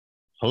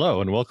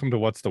Hello, and welcome to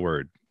What's the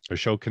Word, a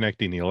show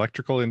connecting the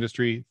electrical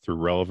industry through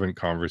relevant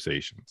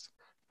conversations.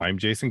 I'm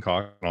Jason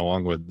Cock, and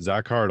along with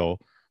Zach Hartle,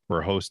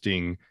 we're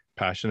hosting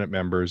passionate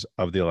members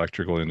of the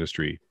electrical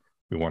industry.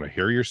 We want to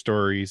hear your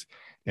stories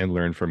and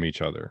learn from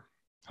each other.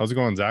 How's it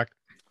going, Zach?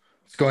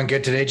 It's going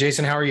good today,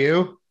 Jason. How are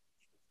you?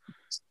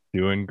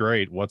 Doing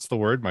great. What's the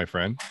word, my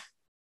friend?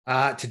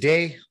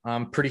 Today,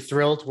 I'm pretty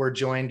thrilled. We're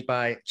joined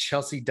by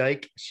Chelsea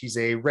Dyke. She's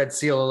a Red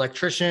Seal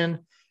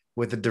electrician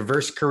with a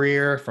diverse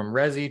career from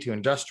resi to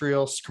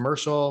industrial,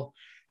 commercial,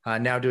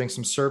 now doing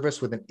some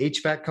service with an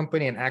HVAC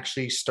company and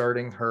actually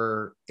starting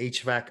her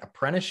HVAC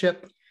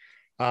apprenticeship.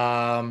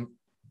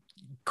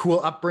 Cool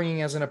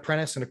upbringing as an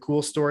apprentice and a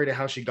cool story to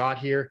how she got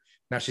here.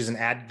 Now she's an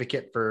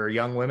advocate for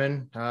young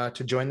women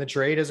to join the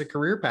trade as a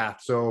career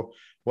path. So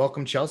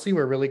welcome, Chelsea.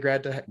 We're really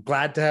glad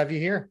to have you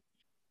here.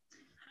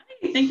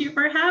 Hi, thank you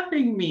for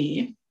having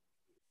me.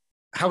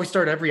 How we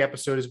start every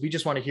episode is we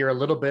just want to hear a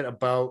little bit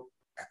about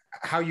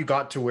how you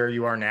got to where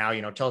you are now.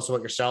 You know, tell us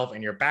about yourself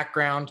and your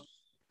background.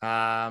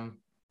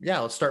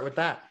 Let's start with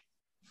that.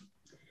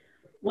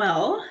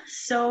 Well,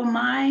 so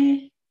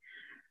my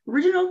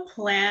original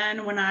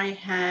plan when I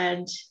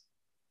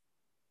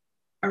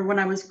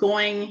was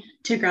going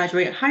to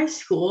graduate high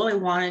school, I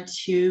wanted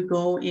to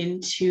go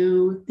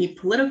into the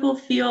political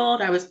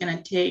field. I was going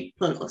to take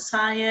political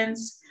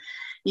science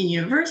in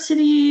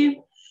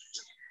university.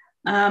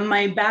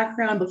 My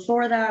background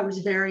before that was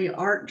very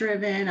art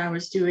driven. I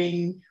was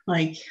doing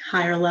like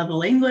higher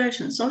level English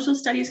and social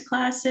studies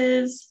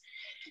classes.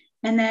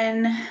 And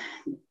then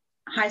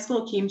high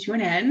school came to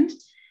an end.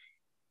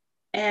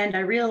 And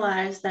I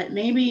realized that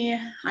maybe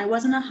I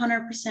wasn't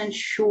 100%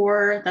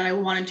 sure that I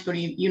wanted to go to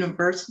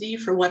university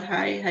for what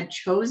I had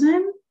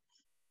chosen.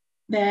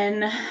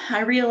 Then I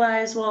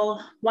realized,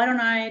 well, why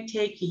don't I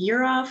take a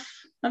year off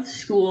of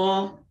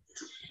school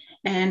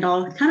and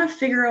I'll kind of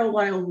figure out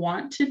what I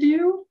want to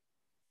do.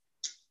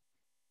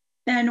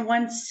 Then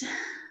once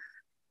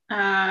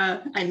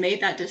I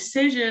made that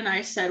decision,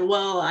 I said,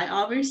 well, I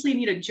obviously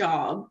need a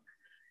job.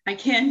 I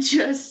can't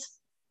just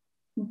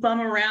bum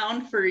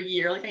around for a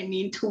year, like I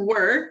need to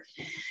work.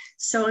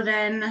 So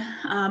then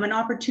an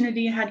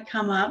opportunity had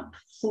come up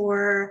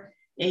for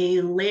a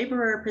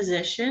laborer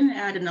position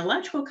at an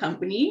electrical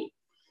company.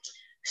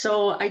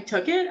 So I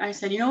took it. I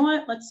said, you know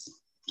what, let's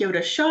give it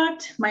a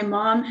shot. My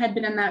mom had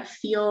been in that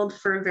field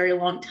for a very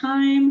long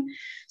time.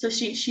 So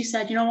she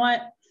said, you know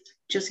what,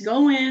 just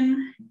go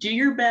in, do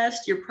your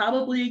best. You're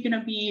probably going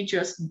to be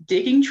just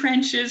digging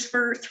trenches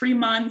for 3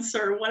 months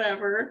or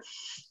whatever,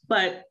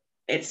 but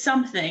it's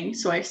something.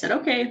 So I said,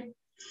 okay,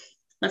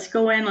 let's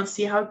go in, let's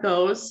see how it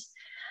goes.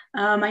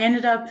 I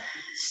ended up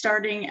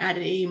starting at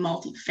a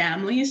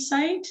multifamily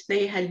site.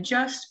 They had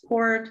just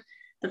poured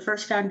the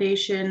first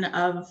foundation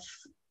of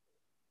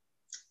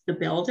the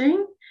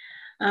building.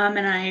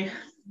 And I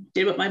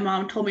did what my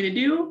mom told me to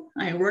do.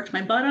 I worked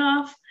my butt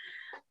off.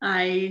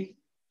 I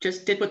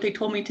just did what they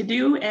told me to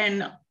do.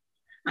 And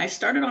I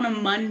started on a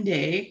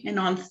Monday, and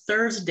on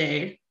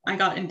Thursday, I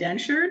got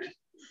indentured,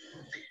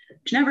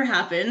 which never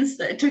happens.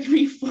 It took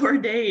me 4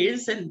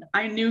 days. And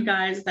I knew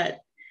guys that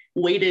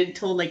waited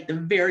till like the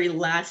very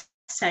last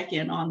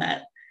second on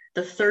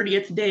the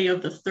 30th day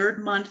of the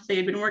third month they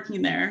had been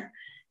working there,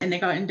 and they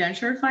got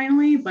indentured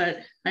finally,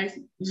 but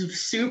it was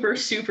super,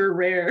 super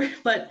rare.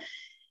 But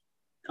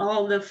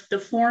all the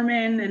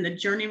foremen and the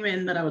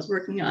journeymen that I was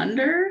working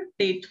under,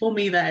 they told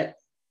me that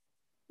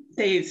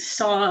they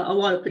saw a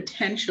lot of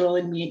potential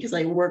in me because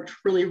I worked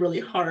really, really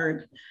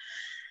hard.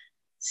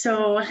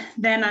 So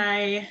then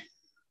I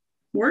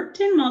worked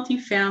in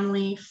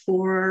multifamily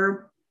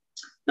for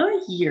about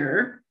a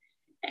year.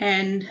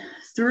 And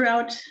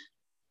throughout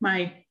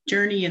my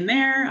journey in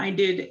there, I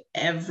did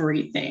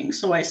everything.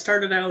 So I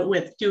started out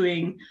with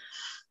doing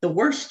the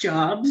worst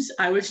jobs.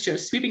 I was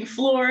just sweeping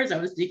floors. I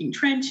was digging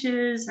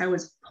trenches. I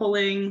was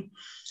pulling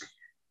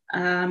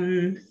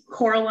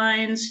core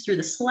lines through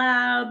the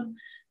slab,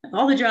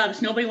 all the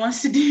jobs nobody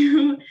wants to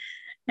do.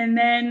 And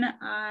then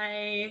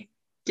I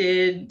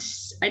did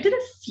a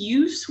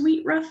few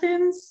sweet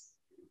roughins,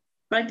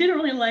 but I didn't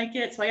really like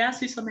it. So I asked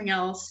to do something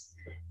else.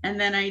 And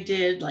then I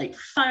did like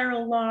fire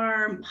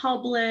alarm,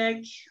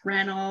 public,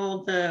 ran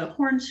all the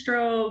horn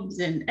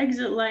strobes and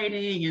exit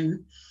lighting.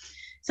 And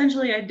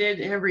essentially I did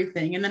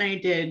everything. And then I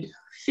did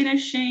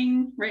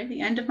finishing right at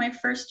the end of my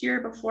first year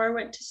before I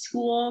went to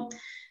school.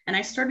 And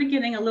I started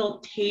getting a little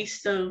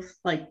taste of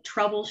like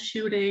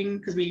troubleshooting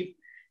because we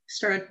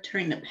started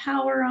turning the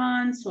power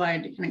on. So I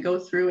had to kind of go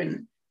through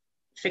and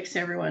fix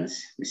everyone's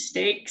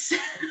mistakes.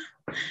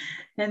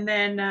 And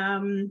then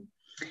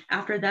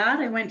after that,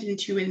 I went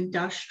into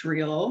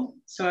industrial.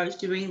 So I was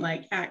doing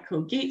like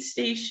ATCO gate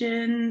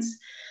stations.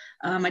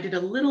 I did a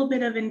little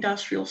bit of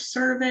industrial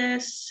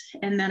service.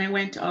 And then I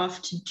went off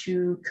to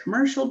do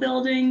commercial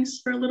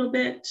buildings for a little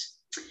bit.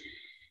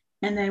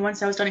 And then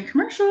once I was done in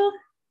commercial,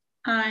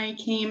 I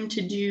came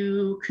to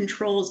do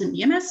controls and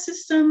EMS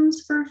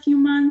systems for a few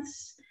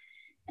months.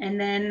 And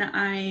then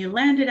I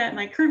landed at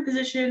my current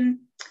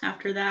position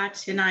after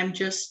that. And I'm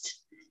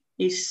just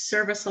a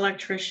service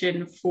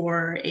electrician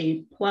for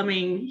a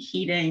plumbing,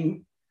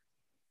 heating,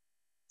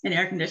 an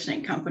air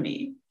conditioning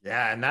company.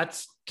 Yeah, and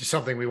that's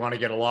something we want to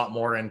get a lot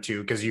more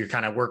into, because you're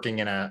kind of working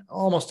in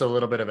almost a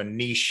little bit of a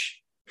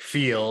niche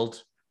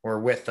field, or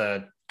with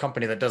a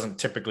company that doesn't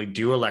typically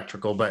do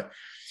electrical. But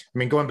I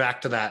mean, going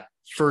back to that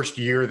first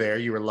year there,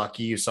 you were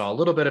lucky, you saw a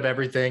little bit of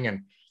everything.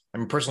 And I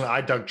mean, personally,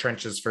 I dug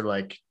trenches for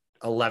like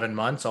 11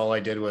 months. All I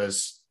did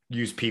was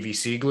use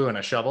PVC glue and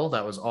a shovel.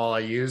 That was all I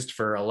used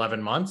for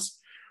 11 months.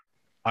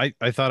 I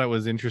thought it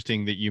was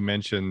interesting that you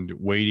mentioned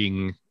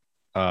waiting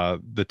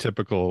the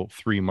typical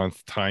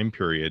 3-month time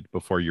period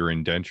before you're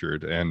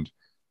indentured. And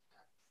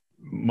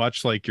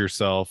much like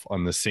yourself,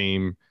 on the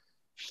same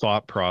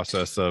thought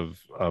process of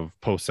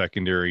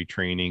post-secondary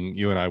training,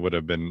 you and I would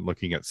have been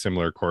looking at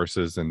similar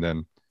courses. And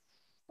then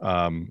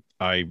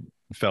I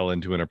fell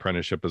into an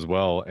apprenticeship as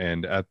well.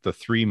 And at the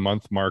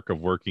 3-month mark of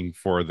working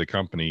for the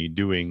company,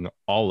 doing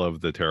all of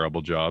the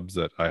terrible jobs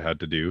that I had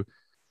to do,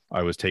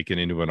 I was taken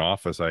into an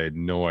office. I had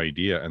no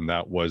idea. And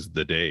that was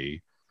the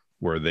day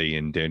where they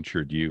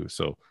indentured you.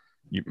 So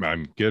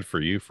I'm good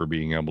for you for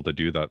being able to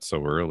do that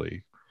so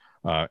early.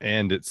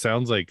 And it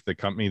sounds like the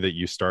company that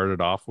you started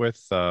off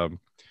with,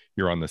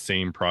 you're on the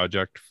same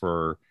project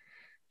for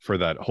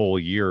that whole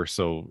year.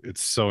 So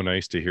it's so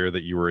nice to hear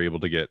that you were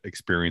able to get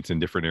experience in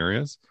different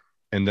areas.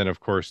 And then, of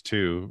course,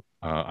 too,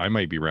 I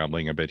might be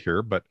rambling a bit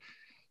here, but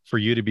for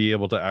you to be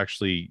able to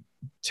actually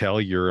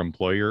tell your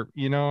employer,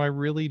 I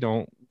really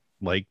don't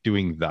like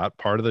doing that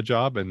part of the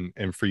job,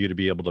 and for you to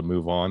be able to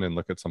move on and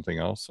look at something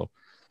else.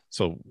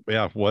 So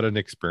yeah, what an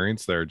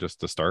experience there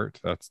just to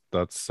start.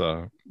 That's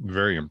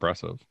very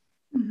impressive.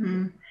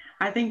 Mm-hmm.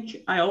 I think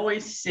I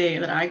always say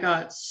that I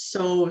got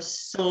so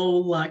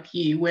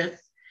lucky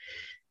with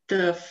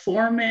the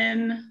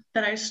foreman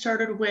that I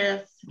started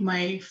with,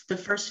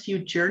 the first few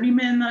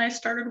journeymen that I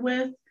started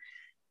with.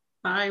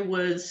 I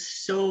was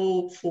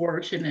so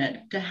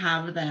fortunate to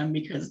have them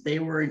because they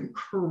were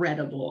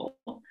incredible.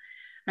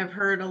 I've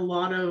heard a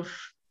lot of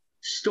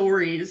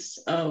stories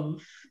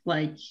of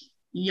like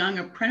young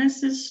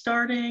apprentices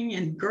starting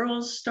and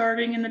girls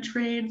starting in the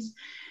trades,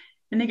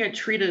 and they got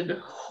treated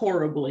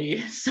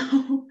horribly.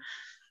 So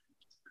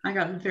I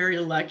got very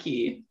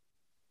lucky.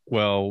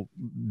 Well,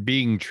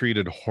 being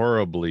treated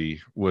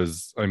horribly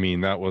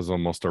that was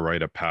almost a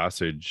rite of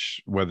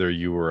passage, whether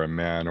you were a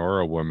man or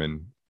a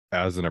woman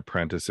as an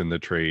apprentice in the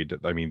trade.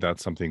 I mean,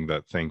 that's something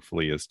that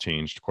thankfully has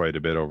changed quite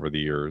a bit over the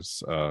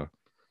years.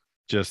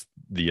 Just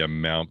the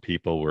amount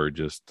people were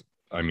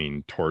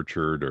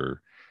tortured,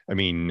 or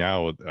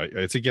now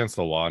it's against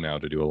the law now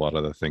to do a lot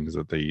of the things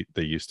that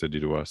they used to do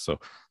to us.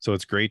 So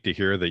it's great to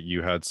hear that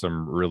you had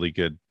some really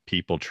good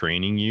people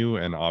training you,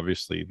 and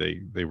obviously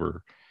they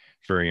were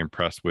very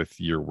impressed with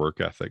your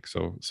work ethic.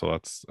 So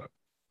that's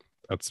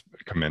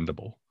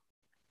commendable.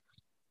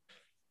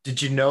 Did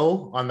you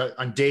know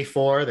on day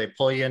 4 they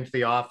pull you into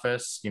the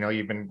office?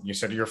 You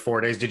said you're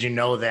 4 days. Did you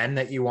know then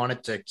that you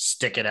wanted to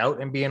stick it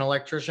out and be an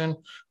electrician,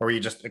 or were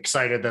you just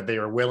excited that they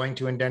were willing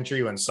to indenture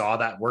you and saw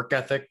that work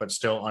ethic but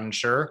still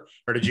unsure?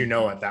 Or did you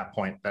know at that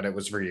point that it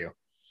was for you?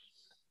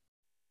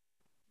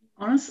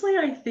 Honestly,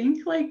 I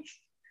think like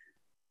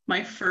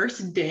my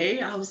first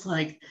day, I was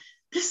like,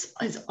 this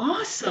is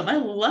awesome. I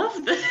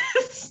love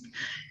this.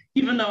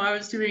 Even though I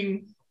was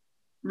doing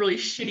really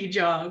shitty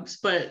jobs,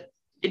 but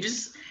it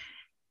just,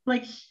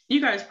 like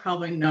you guys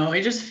probably know,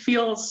 it just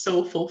feels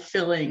so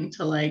fulfilling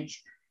to like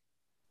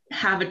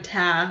have a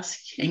task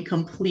and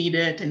complete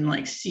it and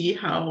like see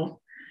how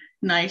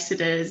nice it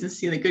is and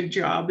see the good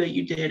job that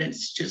you did.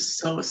 It's just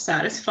so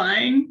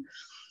satisfying.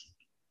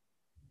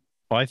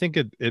 Well, I think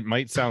it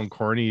might sound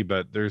corny,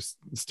 but there's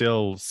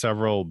still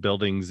several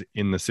buildings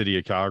in the city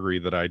of Calgary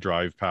that I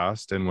drive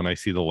past, and when I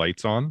see the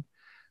lights on,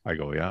 I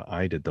go, yeah,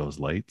 I did those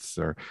lights.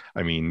 Or,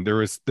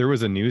 there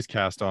was a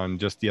newscast on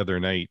just the other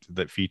night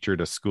that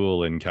featured a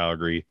school in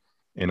Calgary,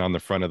 and on the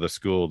front of the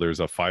school, there's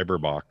a fiber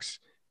box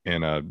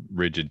and a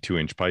rigid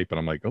 2-inch pipe. And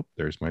I'm like, oh,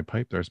 there's my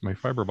pipe. There's my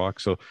fiber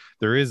box. So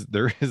there is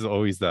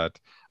always that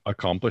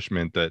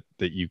accomplishment that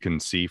you can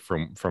see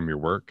from your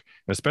work,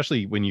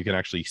 especially when you can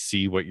actually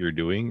see what you're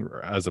doing,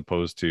 as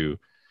opposed to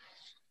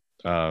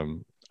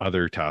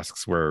other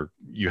tasks where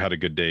you had a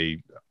good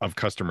day of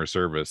customer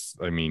service.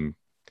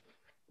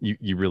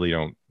 You really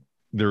don't,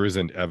 there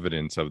isn't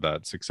evidence of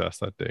that success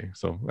that day.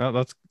 So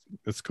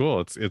it's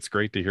cool. It's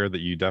great to hear that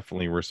you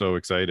definitely were so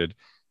excited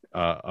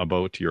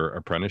about your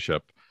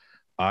apprenticeship.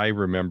 I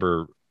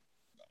remember,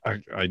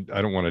 I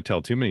don't want to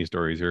tell too many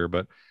stories here,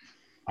 but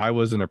I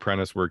was an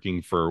apprentice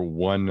working for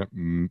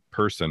one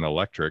person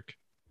electric,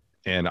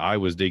 and I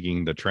was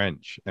digging the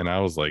trench, and I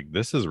was like,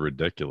 this is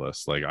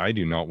ridiculous. Like, I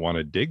do not want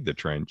to dig the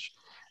trench.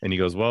 And he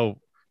goes, well,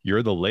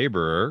 you're the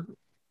laborer.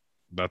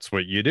 That's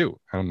what you do.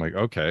 And I'm like,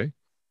 okay.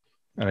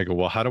 And I go,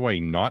 well, how do I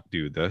not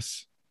do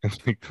this? And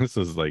like, this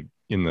is like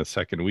in the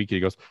second week. He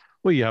goes,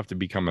 well, you have to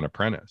become an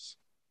apprentice.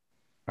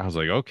 I was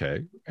like,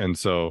 okay. And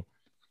so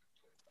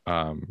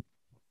I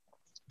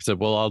said,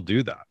 well, I'll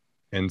do that.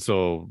 And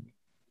so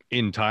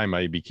in time,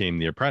 I became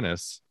the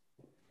apprentice.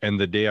 And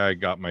the day I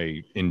got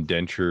my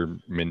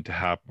indenturement to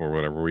happen, or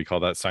whatever we call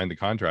that, signed the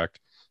contract,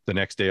 the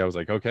next day I was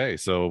like, okay,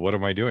 so what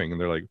am I doing?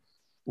 And they're like,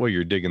 well,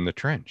 you're digging the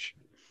trench.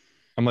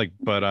 I'm like,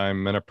 but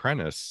I'm an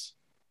apprentice.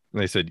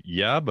 And they said,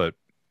 yeah, but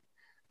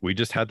we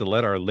just had to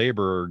let our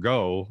laborer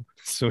go.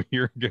 So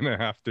you're going to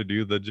have to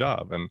do the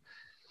job. And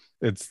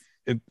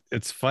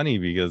it's funny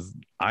because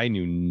I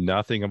knew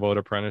nothing about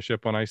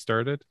apprenticeship when I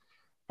started.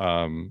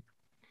 Um,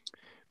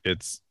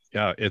 it's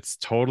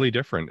totally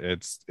different.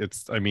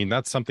 I mean,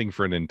 that's something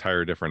for an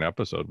entire different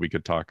episode. We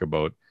could talk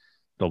about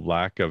the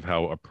lack of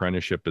how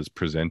apprenticeship is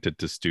presented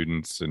to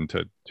students and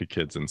to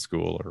kids in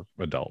school or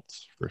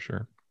adults, for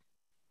sure.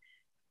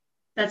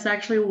 That's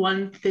actually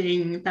one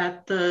thing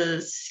that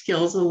the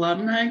Skills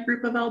Alumni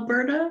Group of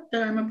Alberta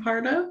that I'm a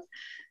part of,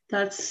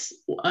 that's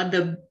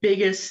the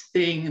biggest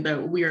thing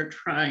that we are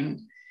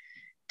trying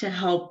to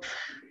help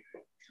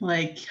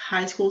like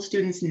high school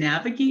students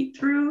navigate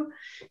through,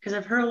 because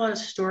I've heard a lot of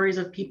stories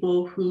of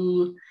people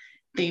who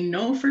they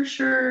know for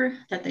sure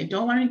that they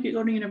don't want to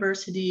go to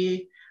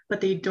university,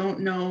 but they don't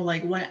know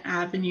like what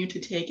avenue to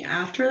take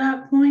after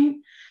that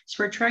point.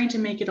 So we're trying to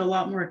make it a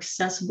lot more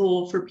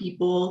accessible for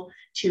people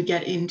to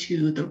get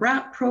into the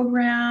RAP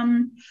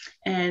program.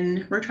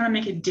 And we're trying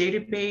to make a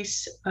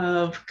database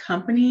of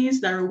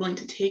companies that are willing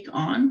to take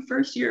on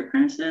first-year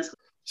apprentices.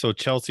 So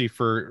Chelsea,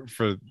 for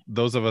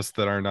those of us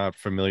that are not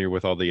familiar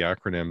with all the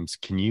acronyms,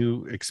 can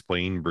you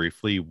explain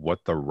briefly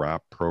what the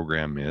RAP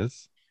program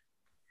is?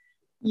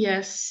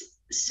 Yes.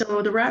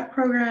 So the RAP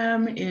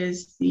program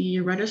is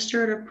the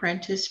Registered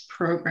Apprentice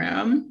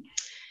Program.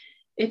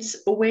 It's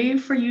a way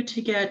for you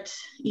to get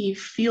a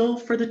feel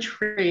for the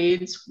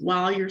trades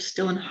while you're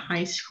still in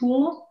high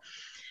school,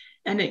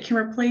 and it can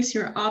replace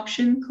your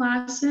option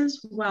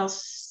classes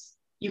whilst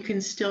you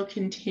can still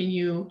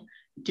continue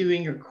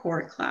doing your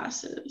core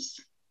classes.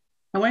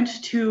 I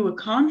went to a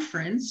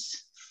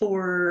conference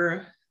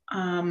for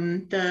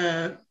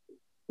the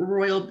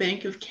Royal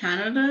Bank of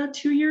Canada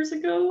 2 years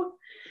ago,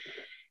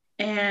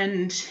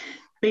 and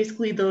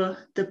basically the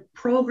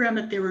program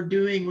that they were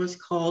doing was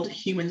called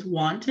Humans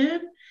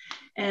Wanted.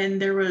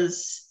 And there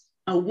was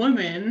a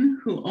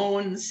woman who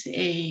owns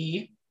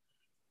a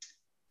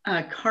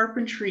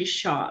carpentry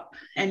shop.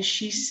 And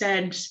she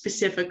said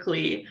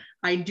specifically,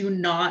 I do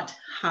not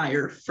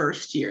hire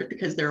first year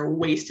because they're a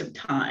waste of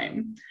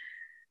time.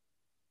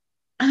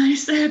 And I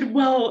said,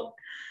 well,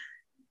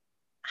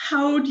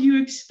 how do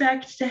you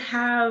expect to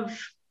have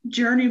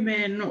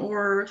journeymen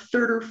or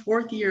third or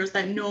fourth years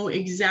that know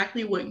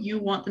exactly what you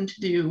want them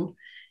to do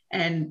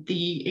and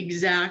the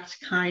exact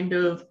kind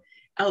of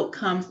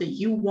outcomes that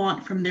you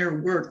want from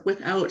their work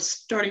without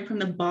starting from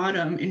the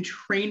bottom and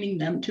training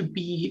them to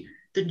be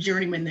the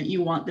journeyman that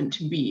you want them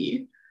to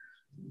be?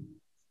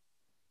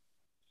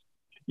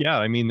 Yeah,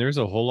 I mean, there's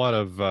a whole lot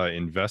of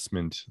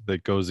investment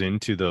that goes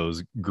into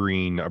those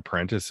green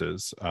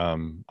apprentices.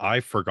 I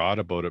forgot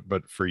about it,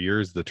 but for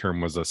years the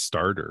term was a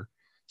starter.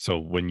 So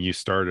when you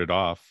started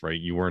off, right,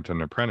 you weren't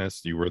an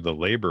apprentice, you were the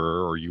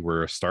laborer or you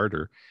were a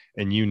starter,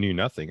 and you knew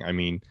nothing. I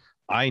mean,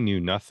 I knew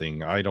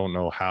nothing. I don't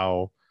know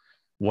how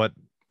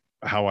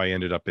I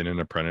ended up in an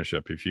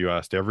apprenticeship. If you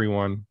asked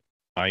everyone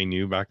I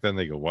knew back then,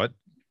 they go, what?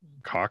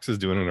 Cox is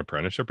doing an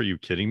apprenticeship? Are you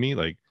kidding me?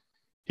 Like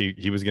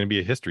he was going to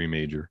be a history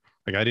major.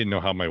 Like I didn't know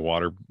how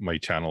my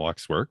channel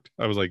locks worked.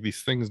 I was like,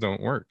 these things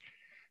don't work.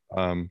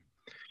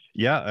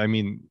 Yeah, I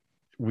mean,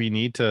 we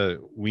need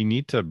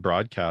to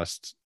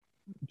broadcast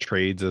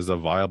trades as a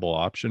viable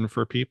option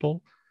for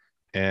people.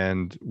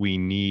 And we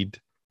need,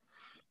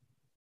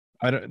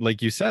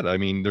 like you said, I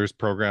mean, there's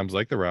programs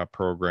like the RAP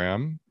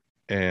program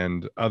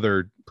and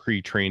other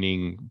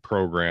pre-training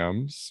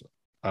programs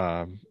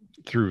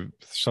through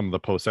some of the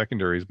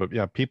post-secondaries, but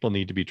yeah, people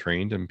need to be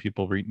trained, and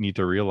people need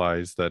to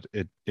realize that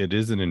it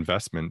is an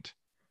investment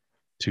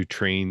to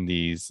train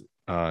these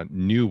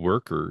new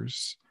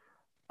workers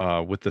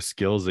with the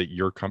skills that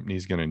your company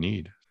is going to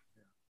need.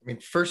 I mean,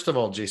 first of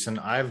all, Jason,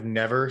 I've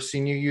never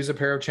seen you use a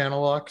pair of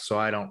channel locks, so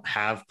I don't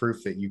have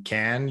proof that you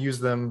can use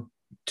them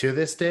to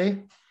this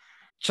day.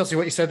 Chelsea,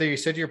 what you said there, you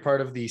said you're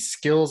part of the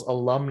Skills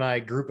Alumni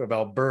Group of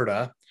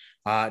Alberta.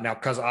 Now,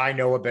 because I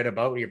know a bit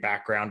about your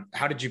background,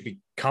 how did you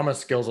become a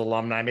Skills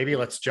alumni? Maybe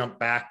let's jump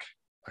back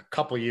a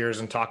couple of years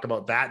and talk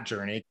about that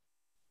journey.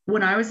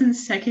 When I was in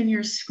second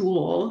year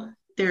school,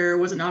 there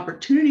was an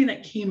opportunity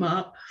that came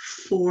up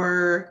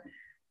for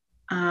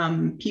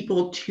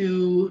people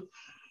to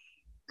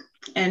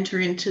enter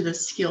into the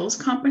skills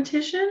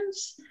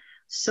competitions.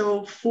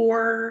 So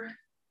for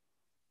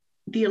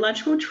the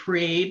electrical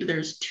trade,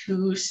 there's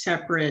two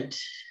separate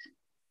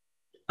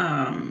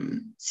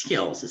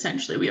skills,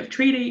 essentially. We have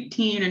Trade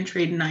 18 and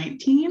Trade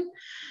 19.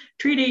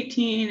 Trade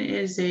 18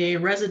 is a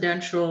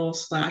residential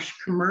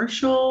 /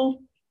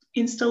 commercial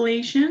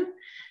installation.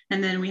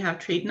 And then we have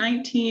Trade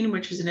 19,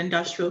 which is an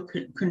industrial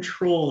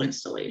control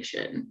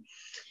installation.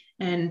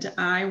 And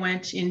I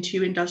went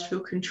into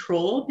industrial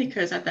control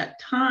because at that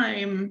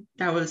time,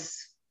 that was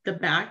the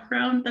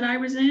background that I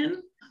was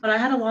in. But I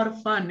had a lot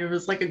of fun. It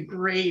was like it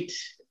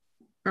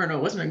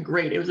was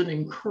an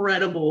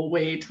incredible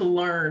way to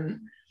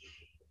learn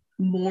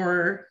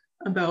more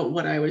about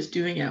what I was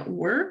doing at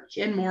work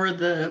and more of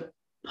the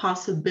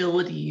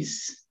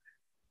possibilities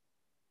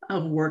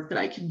of work that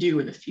I could do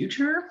in the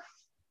future.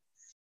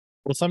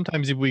 Well,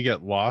 sometimes we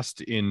get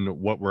lost in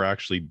what we're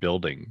actually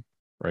building,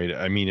 right?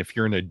 I mean, if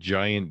you're in a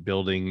giant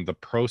building, the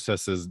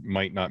processes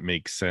might not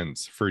make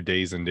sense for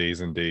days and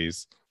days and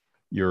days.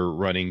 You're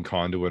running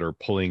conduit or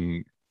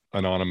pulling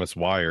anonymous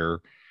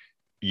wire.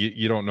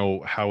 You don't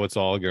know how it's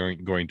all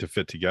going to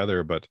fit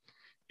together. But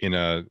in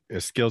a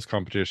skills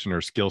competition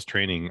or skills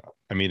training,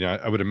 I mean,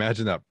 I would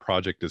imagine that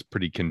project is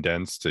pretty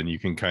condensed, and you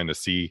can kind of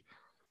see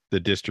the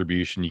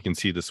distribution, you can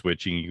see the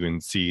switching, you can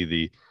see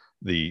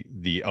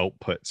the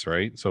outputs,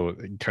 right? So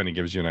it kind of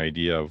gives you an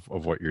idea of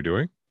what you're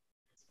doing.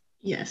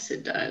 Yes,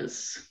 it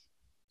does.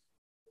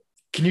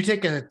 Can you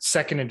take a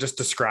second and just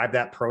describe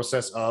that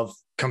process of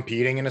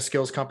competing in a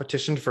skills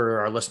competition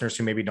for our listeners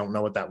who maybe don't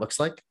know what that looks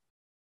like?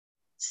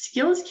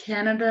 Skills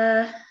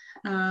Canada,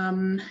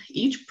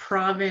 each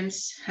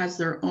province has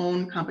their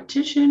own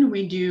competition.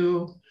 We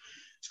do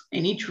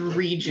in each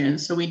region.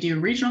 So we do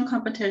regional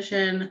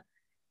competition,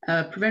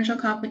 provincial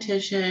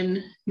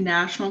competition,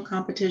 national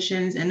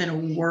competitions, and then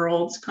a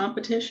world's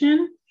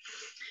competition.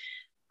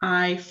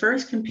 I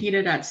first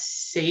competed at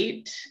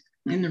SAIT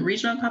in the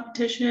regional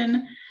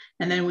competition,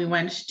 and then we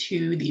went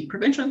to the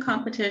provincial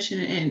competition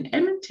in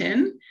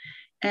Edmonton.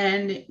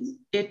 And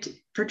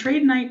for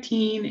Trade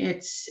 19,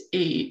 it's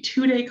a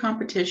 2-day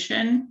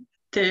competition.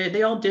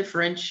 They all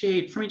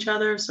differentiate from each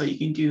other. So you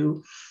can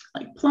do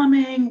like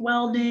plumbing,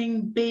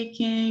 welding,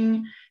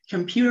 baking,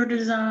 computer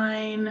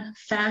design,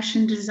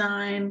 fashion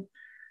design.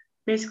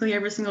 Basically,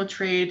 every single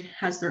trade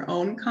has their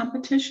own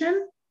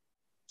competition.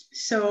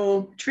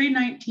 So Trade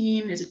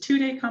 19 is a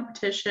 2-day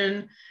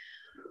competition.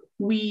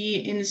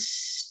 We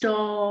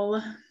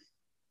install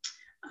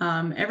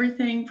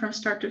everything from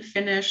start to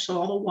finish. So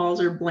all the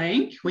walls are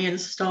blank. We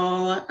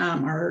install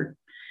our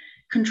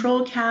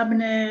control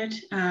cabinet.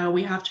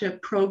 We have to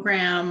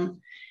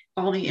program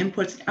all the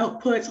inputs and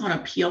outputs on a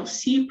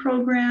PLC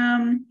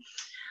program.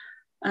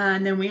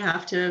 And then we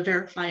have to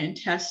verify and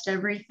test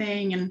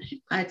everything. And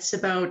it's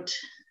about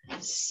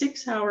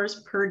 6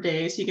 hours per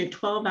day. So you get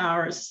 12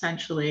 hours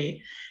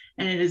essentially.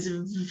 And it is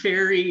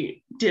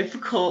very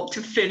difficult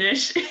to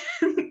finish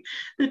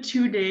the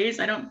 2 days.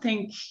 I don't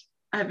think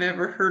I've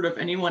ever heard of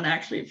anyone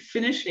actually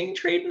finishing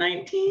Trade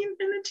 19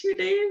 in the 2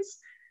 days.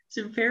 It's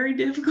very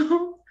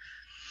difficult.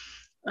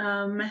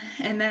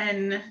 And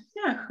then,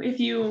 yeah, if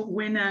you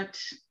win at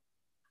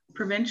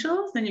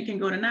provincials, then you can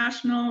go to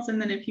nationals.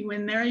 And then if you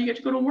win there, you get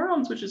to go to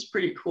worlds, which is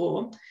pretty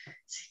cool.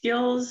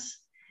 Skills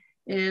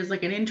is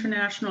like an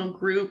international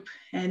group,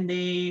 and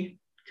they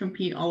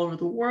compete all over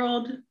the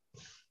world.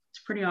 It's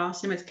pretty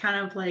awesome. It's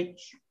kind of like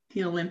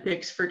the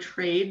Olympics for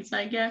trades,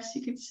 I guess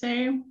you could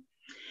say.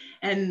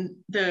 And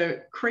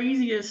the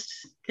craziest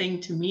thing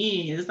to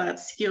me is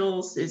that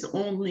Skills is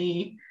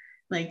only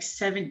like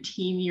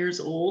 17 years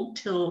old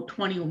till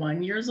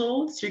 21 years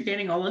old. So you're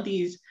getting all of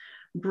these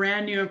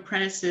brand new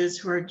apprentices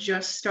who are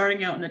just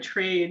starting out in the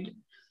trade,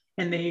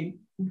 and they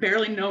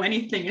barely know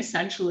anything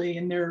essentially.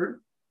 And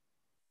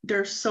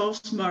they're so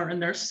smart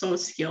and they're so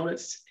skilled.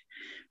 It's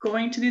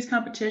going to these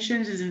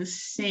competitions is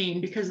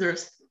insane because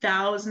there's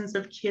thousands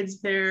of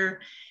kids there,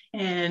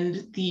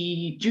 and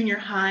the junior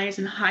highs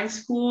and high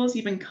schools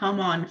even come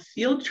on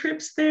field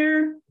trips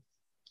there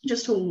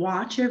just to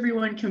watch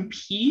everyone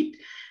compete.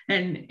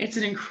 And it's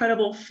an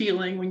incredible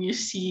feeling when you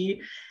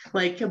see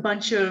like a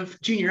bunch of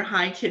junior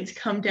high kids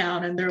come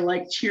down and they're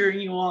like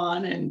cheering you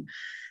on, and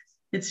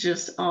it's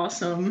just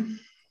awesome.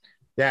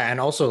 Yeah. And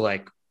also,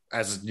 like,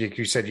 as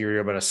you said, you were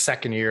about a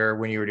second year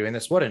when you were doing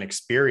this. What an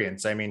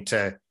experience. I mean,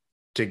 to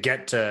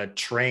get to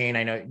train,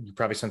 I know you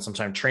probably spent some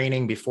time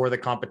training before the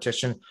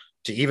competition,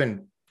 to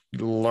even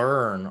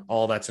learn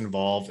all that's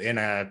involved in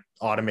a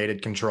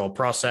automated control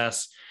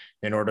process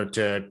in order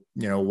to,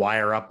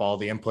 wire up all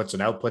the inputs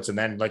and outputs. And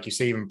then, like you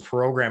say, even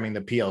programming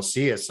the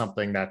PLC is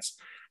something that's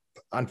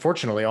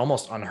unfortunately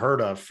almost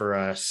unheard of for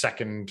a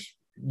second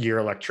year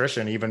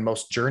electrician. Even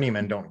most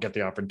journeymen don't get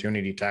the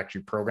opportunity to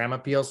actually program a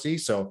PLC.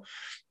 So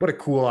what a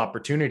cool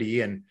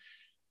opportunity. And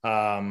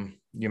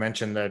you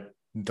mentioned that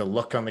the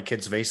look on the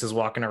kids' faces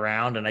walking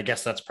around, and I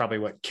guess that's probably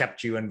what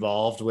kept you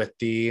involved with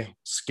the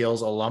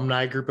Skills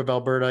Alumni Group of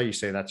Alberta. You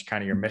say that's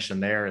kind of your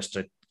mission there, is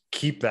to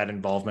keep that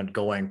involvement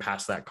going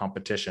past that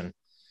competition.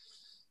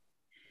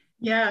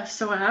 Yeah,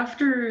 so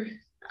after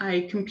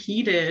I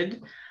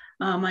competed,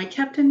 I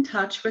kept in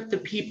touch with the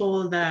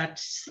people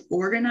that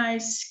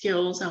organized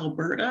Skills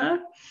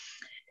Alberta,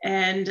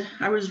 and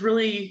it was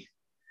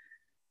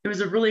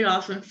a really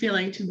awesome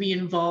feeling to be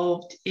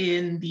involved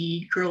in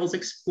the Girls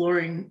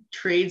Exploring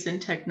Trades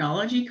and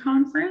Technology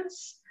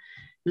Conference.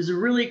 It was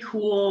really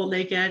cool.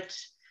 They get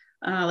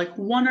like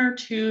 1 or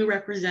 2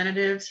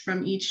 representatives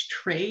from each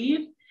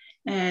trade,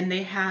 and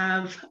they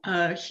have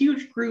a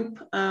huge group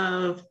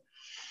of,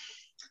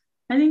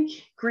 I think,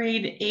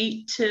 grade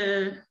 9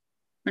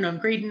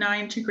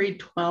 to grade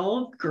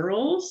 12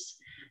 girls.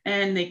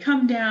 And they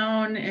come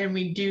down, and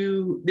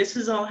this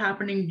is all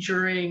happening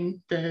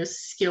during the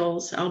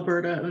Skills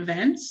Alberta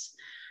events.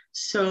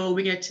 So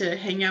we get to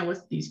hang out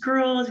with these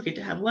girls, we get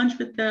to have lunch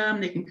with them.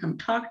 They can come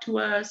talk to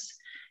us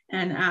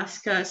and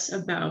ask us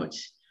about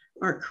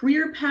our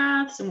career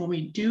paths and what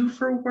we do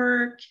for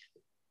work.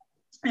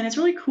 And it's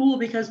really cool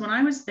because when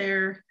I was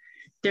there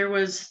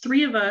was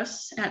 3 of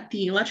us at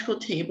the electrical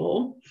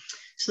table.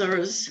 So there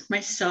was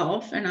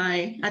myself, and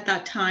at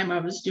that time I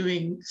was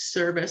doing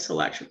service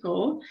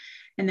electrical.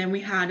 And then we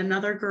had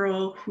another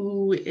girl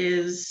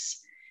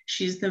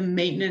she's the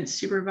maintenance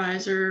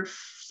supervisor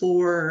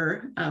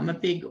for a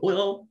big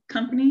oil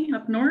company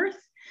up north.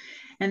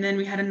 And then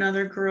we had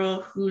another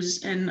girl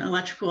who's an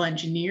electrical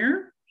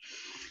engineer.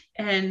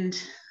 And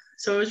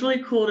so it was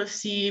really cool to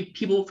see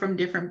people from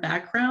different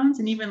backgrounds.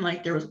 And even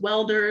like there was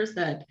welders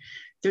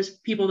there's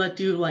people that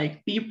do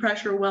like deep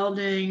pressure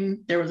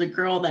welding. There was a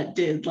girl that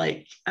did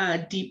like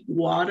deep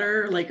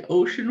water, like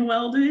ocean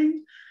welding,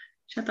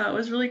 which I thought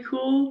was really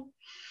cool.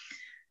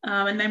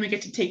 And then we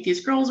get to take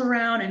these girls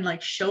around and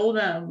like show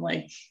them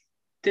like,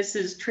 this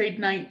is trade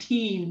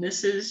 19,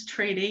 this is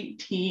trade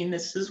 18,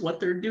 this is what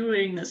they're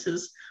doing, this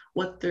is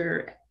what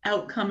their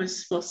outcome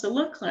is supposed to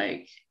look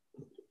like.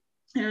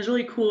 And it was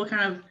really cool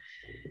kind of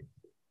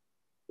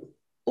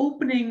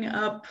opening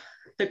up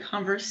the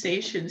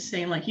conversation,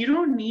 saying like, you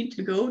don't need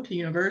to go to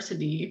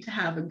university to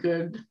have a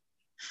good,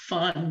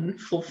 fun,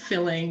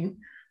 fulfilling,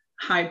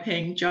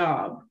 high-paying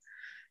job.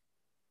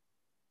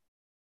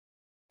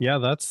 Yeah,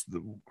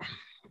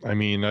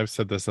 I've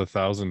said this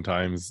 1,000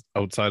 times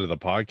outside of the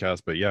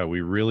podcast, but yeah,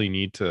 we really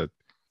need to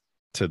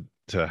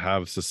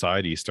have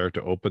society start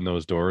to open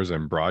those doors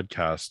and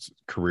broadcast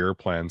career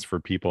plans for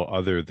people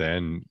other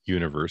than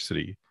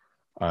university.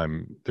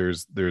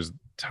 There's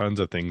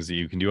tons of things that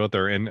you can do out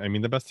there. And I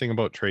mean, the best thing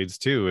about trades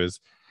too is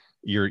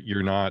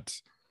you're not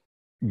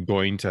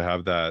going to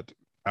have that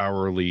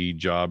hourly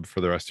job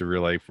for the rest of your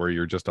life where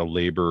you're just a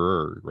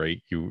laborer,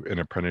 right? An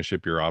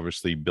apprenticeship, you're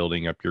obviously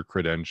building up your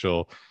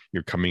credential,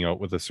 you're coming out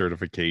with a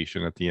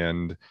certification at the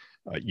end.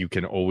 You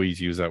can always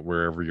use that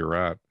wherever you're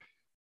at.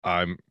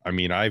 I've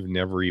been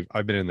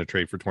in the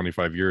trade for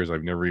 25 years.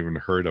 I've never even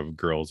heard of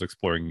girls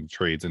exploring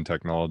trades and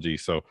technology.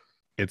 So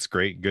it's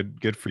great.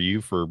 Good for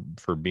you for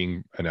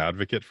being an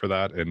advocate for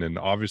that. And then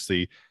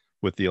obviously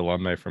with the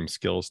alumni from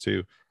Skills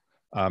too.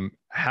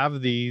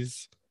 Have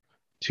these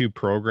 2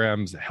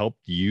 programs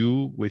helped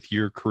you with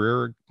your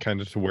career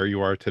kind of to where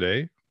you are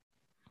today?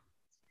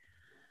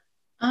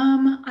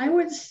 I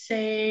would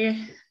say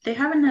they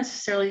haven't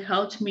necessarily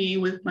helped me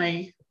with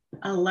my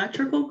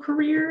electrical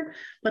career,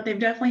 but they've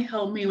definitely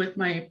helped me with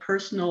my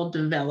personal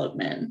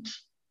development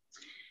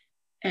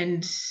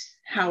and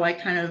how I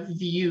kind of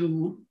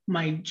view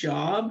my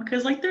job.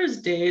 Because like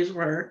there's days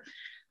where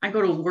I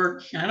go to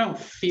work and I don't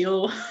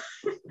feel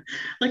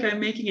like I'm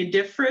making a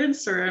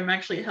difference or I'm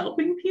actually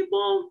helping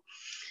people.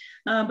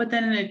 But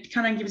then it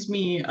kind of gives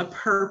me a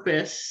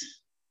purpose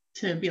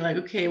to be like,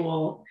 okay,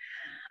 well,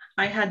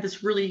 I had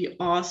this really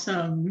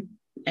awesome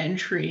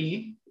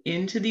entry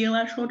into the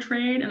electrical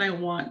trade and I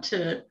want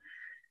to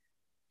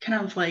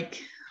kind of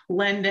like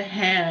lend a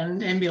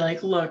hand and be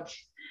like, look,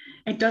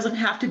 it doesn't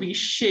have to be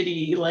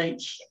shitty. Like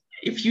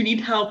if you need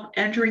help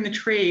entering the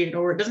trade,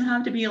 or it doesn't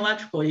have to be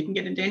electrical, you can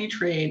get into any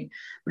trade.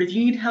 But if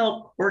you need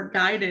help or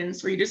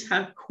guidance, or you just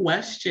have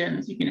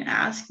questions, you can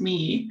ask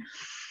me,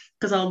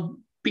 because I'll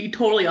be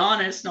totally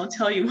honest and I'll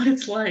tell you what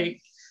it's like.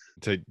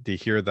 To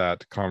hear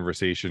that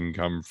conversation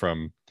come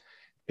from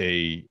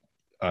a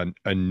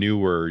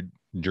newer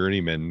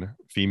journeyman,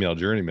 female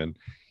journeyman,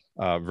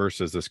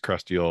 versus this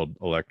crusty old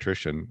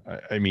electrician.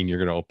 I mean, you're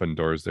going to open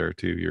doors there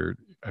too.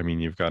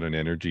 You've got an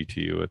energy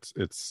to you.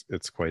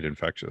 It's quite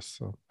infectious.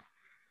 So,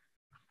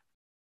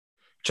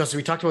 Chelsea,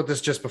 we talked about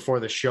this just before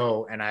the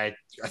show, and I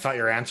thought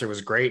your answer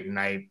was great, and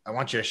I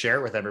want you to share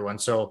it with everyone.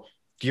 So,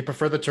 do you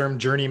prefer the term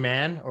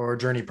journeyman or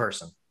journey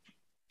person?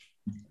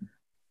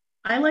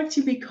 I like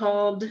to be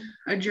called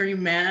a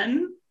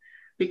journeyman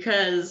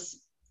because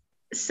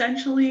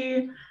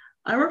essentially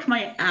I worked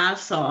my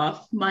ass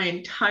off my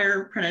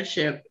entire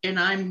apprenticeship and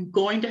I'm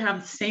going to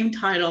have the same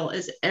title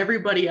as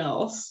everybody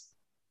else.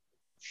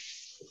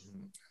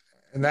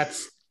 And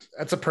that's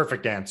a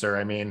perfect answer.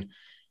 I mean,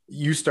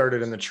 you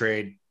started in the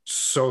trade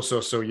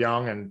so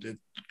young, and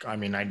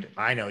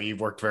I know you've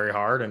worked very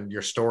hard, and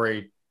your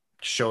story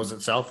shows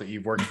itself that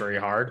you've worked very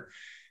hard.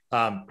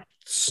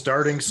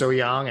 Starting so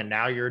young, and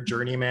now you're a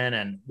journeyman,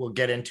 and we'll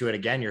get into it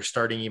again. You're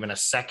starting even a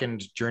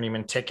second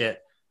journeyman ticket.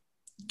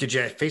 Did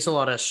you face a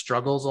lot of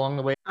struggles along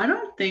the way? I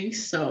don't think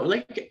so.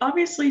 Like,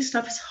 obviously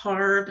stuff is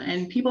hard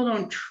and people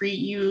don't treat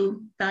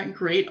you that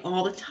great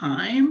all the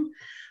time.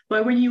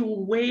 But when you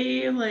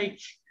weigh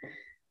like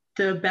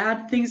the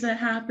bad things that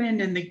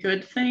happened and the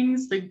good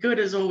things, the good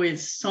is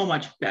always so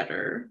much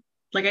better.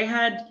 Like I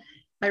had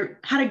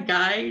a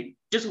guy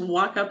just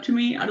walk up to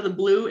me out of the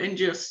blue and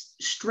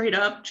just straight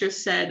up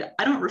just said,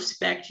 "I don't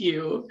respect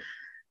you."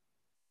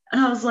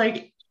 And I was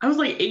like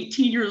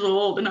 18 years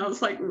old. And I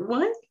was like,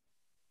 what?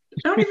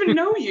 I don't even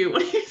know you.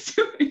 What are you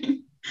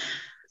doing?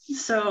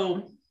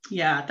 So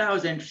yeah, that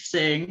was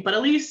interesting. But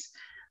at least,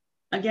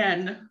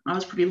 again, I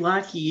was pretty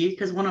lucky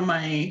because one of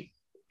my,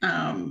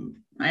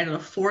 I had a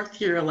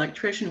 4th-year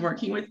electrician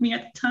working with me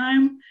at the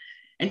time.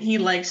 And he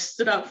like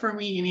stood up for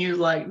me and he was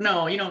like,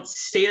 "No, you don't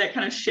say that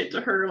kind of shit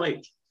to her."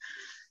 Like,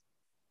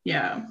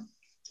 yeah.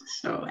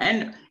 So,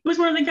 and it was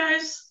one of the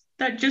guys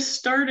that just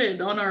started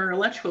on our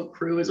electrical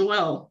crew as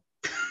well.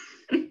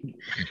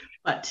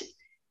 But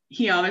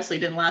he obviously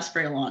didn't last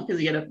very long because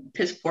he had a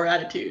piss poor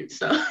attitude.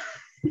 So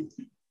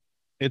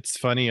it's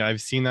funny.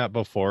 I've seen that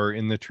before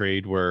in the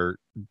trade where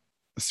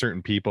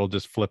certain people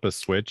just flip a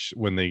switch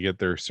when they get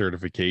their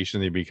certification,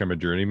 they become a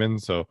journeyman.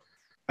 So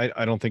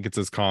I don't think it's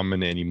as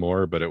common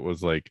anymore, but it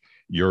was like,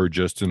 you're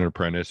just an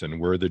apprentice and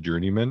we're the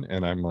journeyman.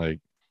 And I'm like,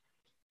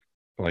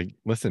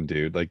 listen,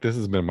 dude, like this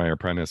has been my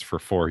apprentice for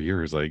 4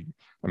 years. Like,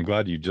 I'm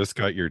glad you just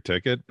got your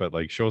ticket, but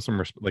like show some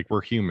respect. Like,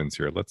 we're humans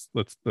here.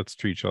 Let's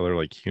treat each other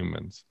like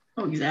humans.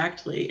 Oh,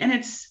 exactly. And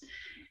it's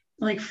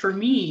like, for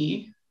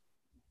me,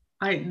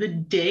 the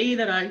day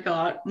that I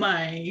got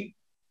my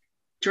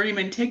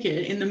journeyman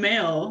ticket in the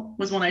mail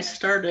was when I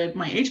started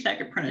my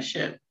HVAC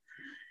apprenticeship.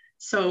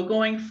 So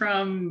going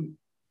from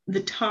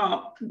the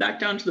top back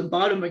down to the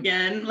bottom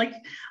again, like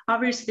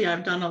obviously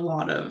I've done a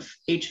lot of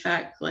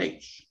HVAC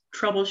like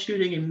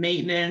troubleshooting and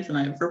maintenance, and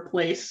I've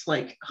replaced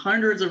like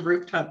hundreds of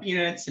rooftop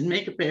units and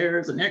makeup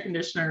airs and air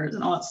conditioners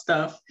and all that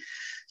stuff.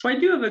 So I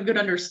do have a good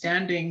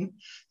understanding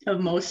of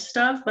most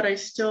stuff, but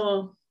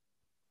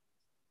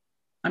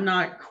I'm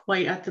not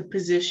quite at the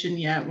position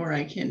yet where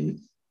I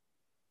can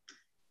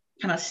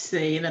kind of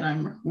say that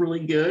I'm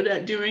really good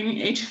at doing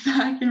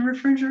HVAC and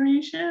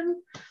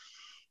refrigeration.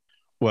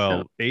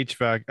 Well,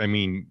 HVAC, I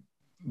mean,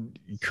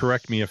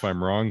 correct me if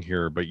I'm wrong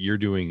here, but you're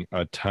doing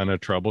a ton of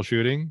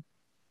troubleshooting.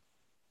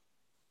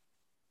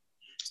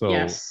 So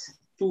yes,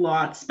 a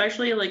lot,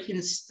 especially like in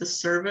the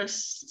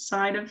service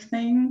side of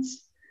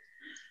things.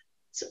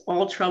 It's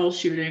all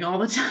troubleshooting all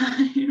the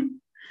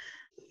time.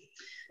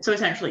 So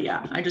essentially,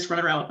 yeah, I just run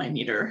around with my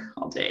meter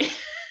all day,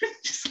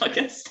 just look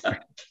at stuff.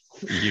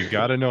 You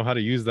got to know how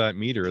to use that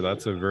meter.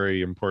 That's a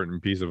very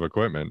important piece of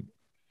equipment.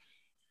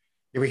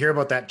 Yeah, we hear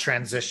about that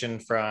transition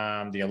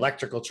from the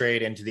electrical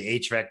trade into the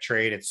HVAC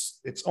trade.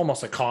 It's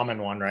almost a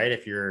common one, right?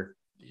 If you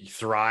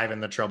thrive in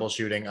the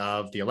troubleshooting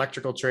of the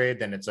electrical trade,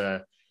 then it's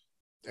a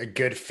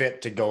good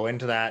fit to go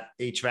into that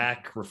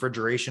HVAC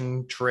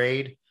refrigeration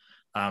trade.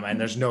 And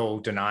there's no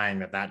denying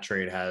that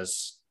trade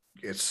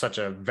it's such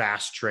a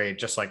vast trade,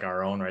 just like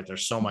our own, right?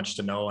 There's so much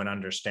to know and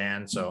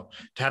understand. So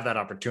to have that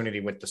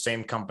opportunity with the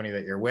same company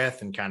that you're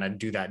with and kind of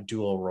do that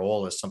dual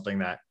role is something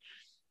that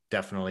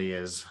definitely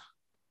is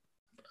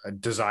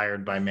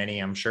desired by many,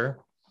 I'm sure.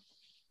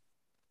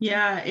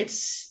 Yeah, it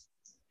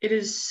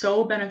is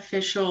so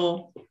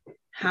beneficial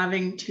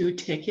having 2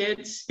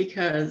 tickets,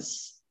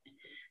 because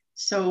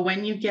so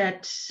when you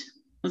get,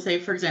 let's say,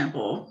 for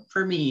example,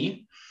 for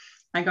me,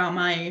 I got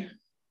my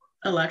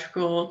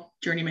electrical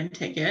journeyman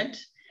ticket,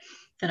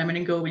 then I'm going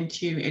to go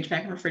into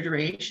HVAC and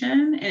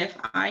refrigeration. And if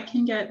I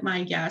can get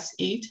my gas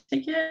A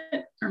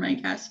ticket or my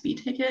gas B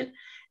ticket,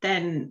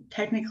 then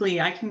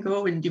technically I can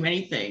go and do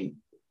anything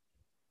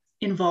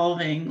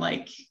involving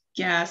like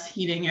gas,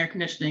 heating, air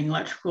conditioning,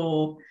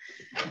 electrical,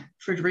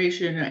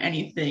 refrigeration, or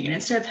anything. And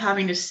instead of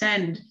having to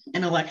send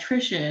an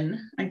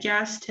electrician, a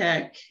gas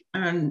tech,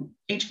 an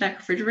HVAC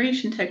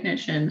refrigeration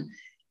technician,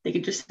 they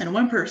could just send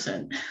one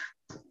person,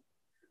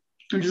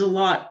 which is a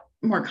lot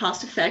more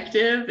cost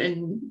effective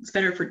and it's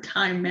better for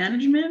time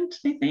management,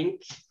 I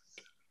think.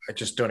 I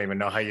just don't even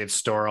know how you'd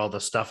store all the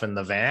stuff in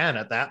the van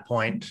at that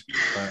point.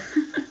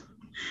 But...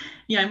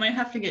 yeah, I might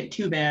have to get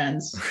 2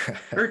 vans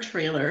or a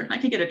trailer. I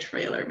could get a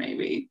trailer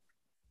maybe.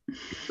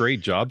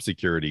 Great job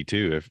security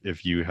too.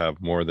 If you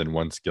have more than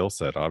one skill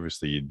set,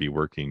 obviously you'd be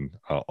working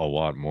a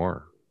lot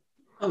more.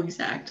 Oh,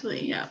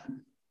 exactly. Yeah.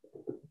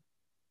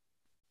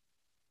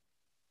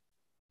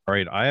 All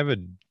right, I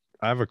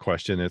have a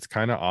question. It's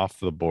kind of off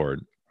the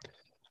board.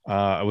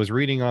 I was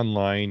reading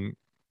online.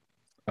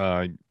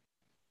 I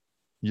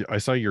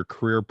saw your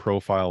career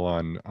profile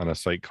on a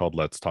site called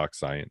Let's Talk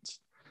Science.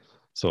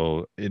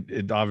 So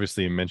it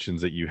obviously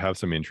mentions that you have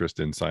some interest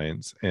in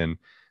science. And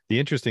the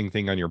interesting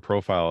thing on your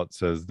profile, it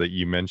says that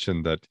you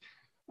mentioned that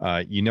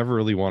you never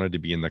really wanted to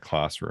be in the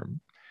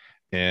classroom.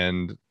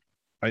 And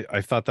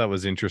I thought that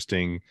was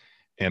interesting.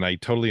 And I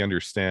totally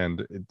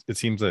understand. It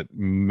seems that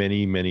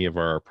many of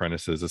our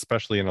apprentices,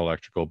 especially in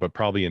electrical, but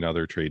probably in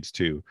other trades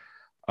too,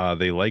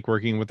 they like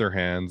working with their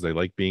hands. They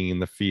like being in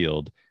the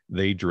field.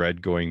 They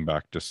dread going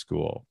back to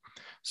school.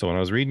 So when I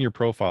was reading your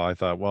profile, I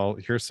thought, well,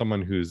 here's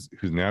someone who's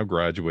now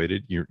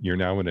graduated. You're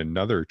now in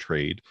another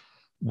trade.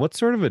 What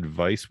sort of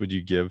advice would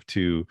you give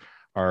to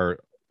our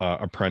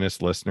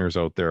apprentice listeners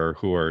out there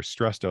who are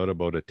stressed out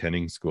about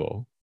attending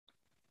school?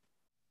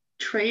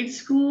 Trade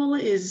school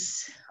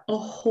is a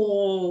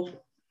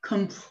whole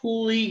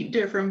complete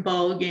different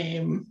ball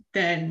game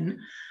than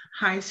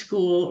high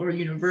school or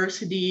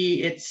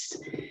university.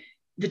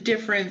 The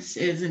difference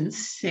is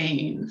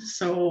insane.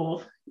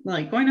 So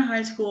like going to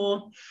high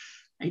school,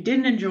 I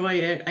didn't enjoy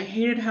it. I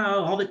hated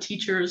how all the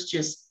teachers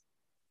just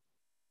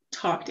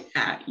talked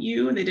at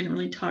you and they didn't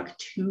really talk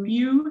to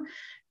you.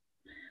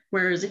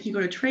 Whereas if you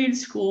go to trade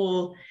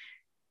school,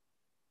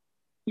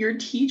 your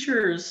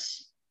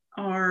teachers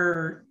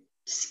are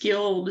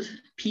skilled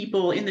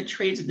people in the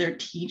trades that they're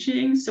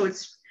teaching. So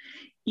it's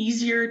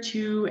easier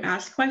to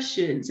ask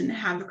questions and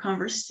have a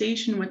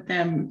conversation with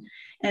them,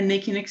 and they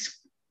can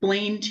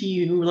explain to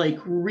you like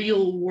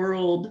real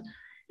world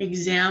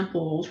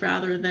examples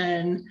rather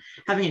than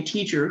having a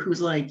teacher who's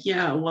like,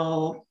 yeah,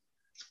 well,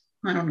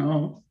 I don't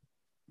know,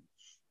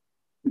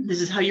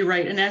 this is how you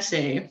write an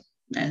essay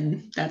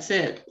and that's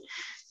it.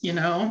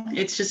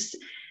 It's just,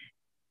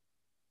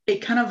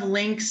 it kind of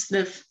links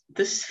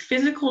this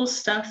physical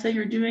stuff that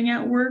you're doing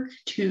at work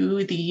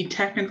to the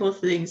technical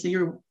things that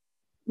you're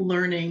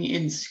learning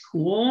in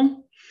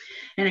school.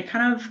 And it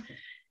kind of,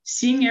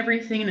 seeing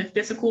everything in the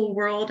physical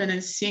world and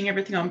then seeing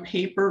everything on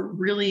paper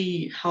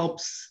really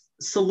helps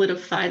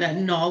solidify that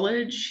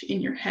knowledge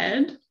in your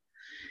head.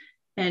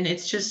 And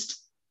it's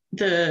just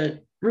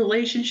the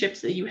relationships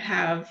that you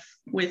have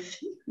with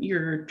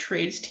your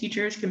trades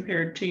teachers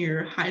compared to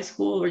your high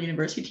school or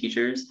university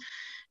teachers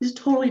is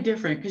totally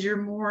different, because you're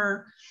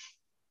more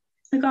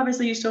like,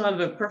 obviously you still have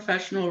a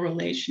professional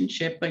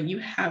relationship, but you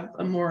have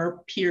a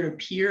more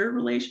peer-to-peer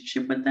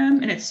relationship with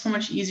them. And it's so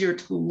much easier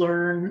to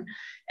learn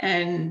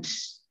and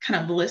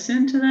kind of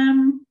listen to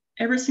them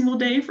every single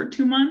day for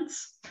 2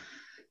 months.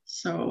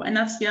 So, and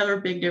that's the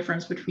other big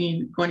difference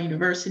between going to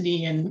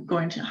university and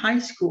going to high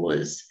school,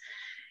 is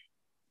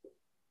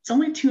it's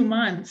only 2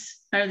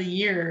 months out of the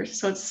year.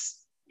 So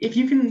it's, if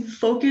you can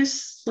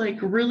focus, like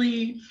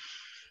really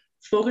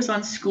focus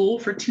on school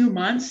for 2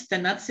 months,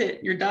 then that's it,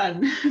 you're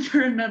done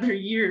for another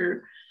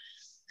year.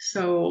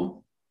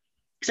 So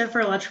except for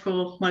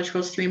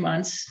electrical's 3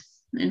 months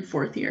in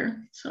fourth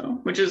year, so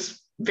which is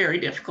very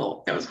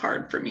difficult. That was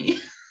hard for me.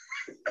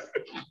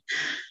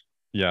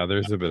 Yeah,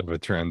 there's a bit of a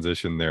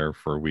transition there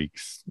for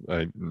weeks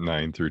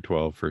 9 through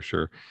 12 for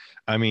sure.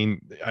 I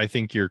mean, I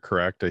think you're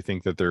correct. I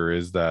think that there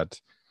is that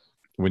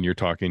when you're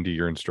talking to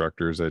your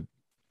instructors at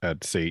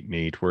SAIT,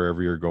 NAIT,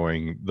 wherever you're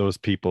going, those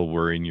people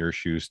were in your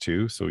shoes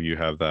too. So you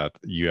have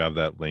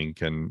that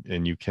link,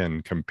 and you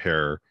can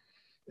compare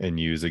and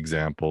use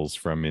examples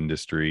from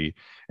industry.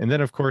 And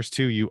then of course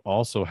too, you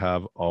also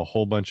have a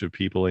whole bunch of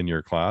people in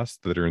your class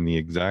that are in the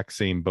exact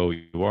same boat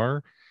you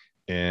are.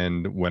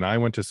 And when I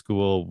went to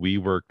school, we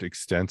worked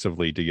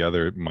extensively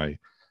together.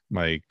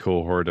 My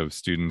cohort of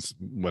students,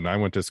 when I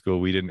went to school,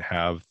 we didn't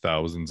have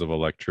thousands of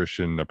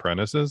electrician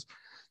apprentices.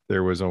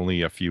 There was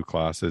only a few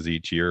classes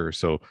each year.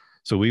 So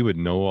we would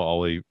know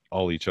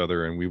all each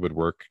other, and we would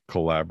work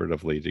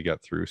collaboratively to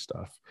get through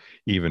stuff,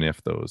 even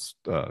if those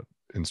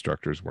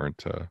instructors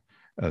weren't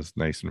as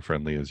nice and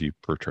friendly as you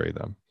portray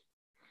them.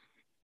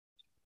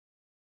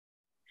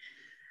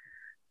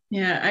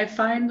 Yeah, I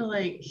find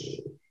like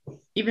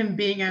even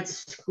being at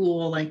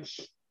school, like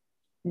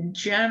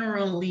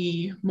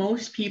generally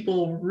most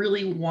people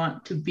really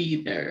want to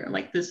be there.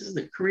 Like this is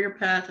the career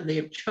path that they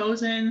have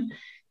chosen.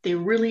 They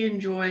really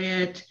enjoy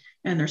it,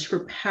 and they're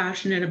super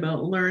passionate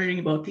about learning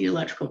about the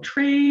electrical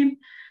trade.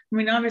 I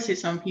mean, obviously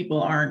some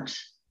people aren't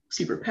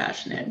super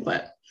passionate,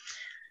 but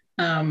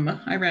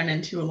I ran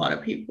into a lot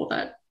of people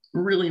that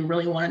really,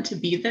 really wanted to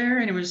be there,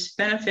 and it was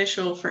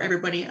beneficial for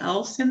everybody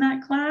else in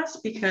that class,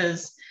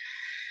 because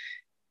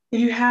if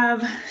you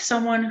have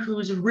someone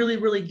who's really,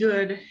 really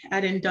good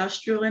at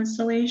industrial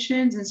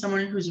installations and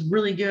someone who's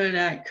really good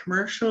at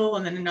commercial,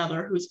 and then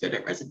another who's good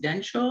at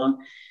residential,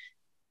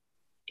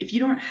 if you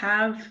don't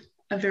have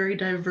a very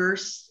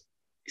diverse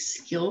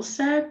skill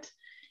set,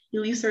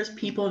 at least there's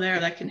people there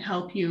that can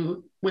help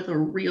you with a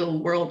real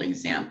world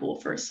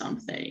example for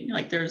something.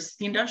 Like there's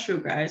the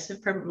industrial guys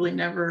have probably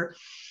never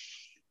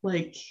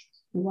like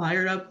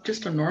wired up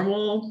just a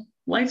normal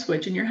light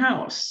switch in your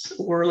house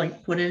or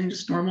like put in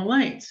just normal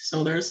lights.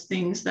 So there's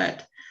things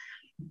that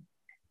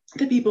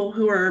the people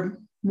who are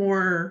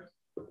more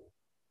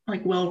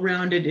like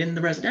well-rounded in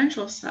the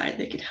residential side,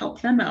 they could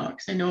help them out.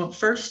 Because I know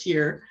first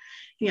year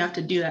you have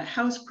to do that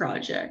house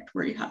project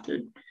where you have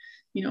to,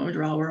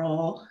 draw where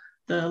all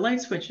the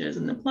light switches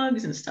and the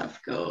plugs and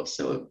stuff go.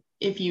 So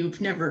if you've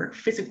never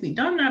physically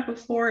done that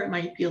before, it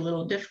might be a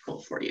little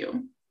difficult for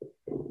you.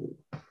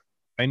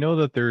 I know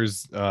that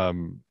there's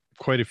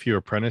quite a few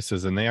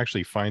apprentices, and they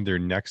actually find their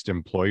next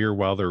employer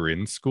while they're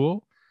in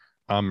school.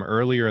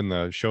 Earlier in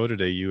the show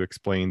today, you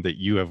explained that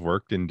you have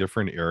worked in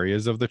different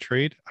areas of the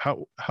trade.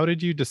 How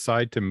did you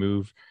decide to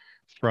move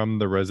from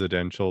the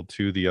residential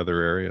to the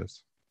other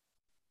areas?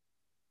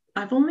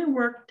 I've only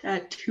worked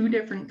at 2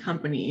 different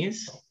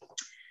companies.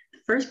 The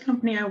first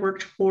company I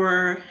worked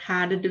for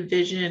had a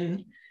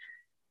division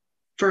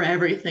for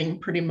everything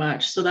pretty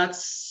much. So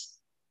that's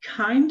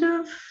kind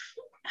of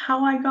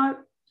how I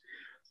got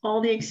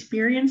all the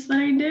experience that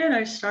I did.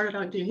 I started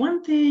out doing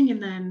one thing,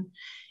 and then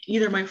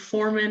either my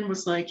foreman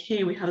was like,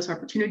 hey, we have this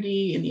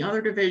opportunity in the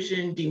other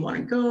division. Do you want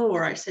to go?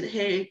 Or I said,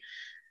 hey,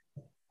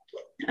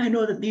 I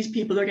know that these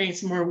people are getting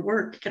some more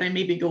work. Can I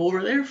maybe go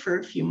over there for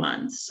a few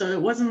months? So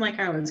it wasn't like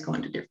I was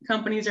going to different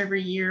companies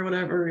every year,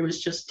 whatever. It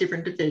was just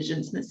different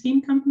divisions in the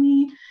same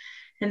company.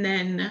 And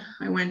then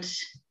I went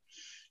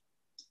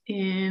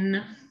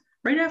in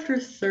right after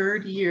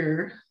 3rd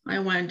year, I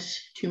went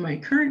to my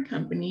current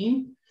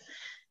company.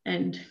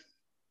 And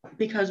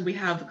because we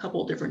have a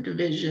couple different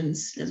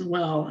divisions as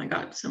well, I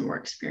got some more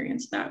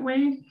experience that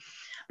way.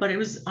 But it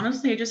was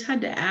honestly, I just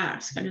had to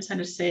ask. I just had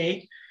to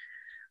say,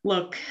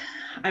 look,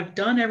 I've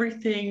done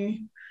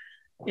everything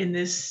in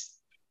this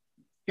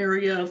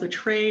area of the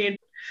trade.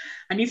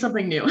 I need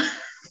something new.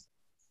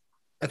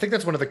 I think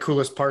that's one of the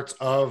coolest parts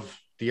of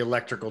the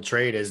electrical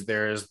trade is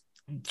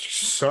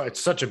it's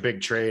such a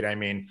big trade. I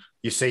mean,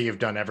 you say you've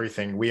done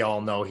everything. We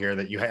all know here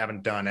that you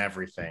haven't done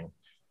everything,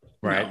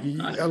 right?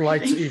 No,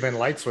 Even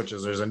light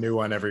switches, there's a new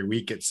one every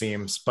week, it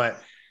seems,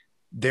 but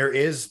there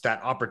is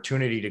that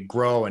opportunity to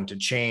grow and to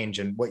change.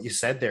 And what you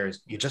said there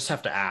is you just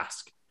have to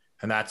ask.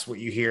 And that's what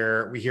we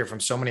hear from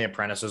so many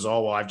apprentices.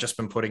 Oh, well, I've just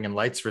been putting in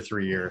lights for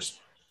 3 years.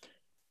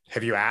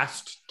 Have you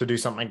asked to do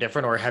something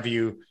different, or have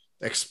you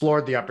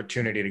explored the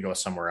opportunity to go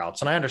somewhere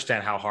else? And I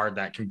understand how hard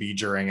that can be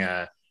during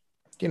a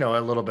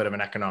little bit of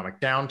an economic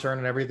downturn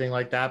and everything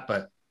like that.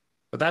 But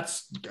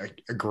that's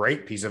a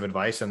great piece of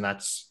advice. And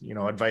that's,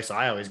 advice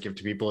I always give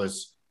to people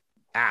is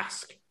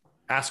ask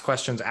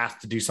questions, ask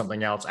to do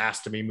something else,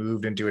 ask to be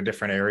moved into a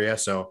different area.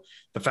 So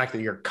the fact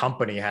that your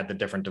company had the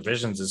different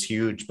divisions is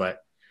huge, but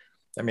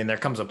I mean, there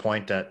comes a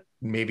point that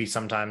maybe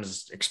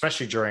sometimes,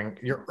 especially during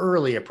your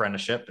early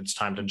apprenticeship, it's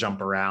time to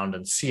jump around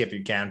and see if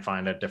you can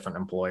find a different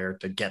employer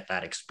to get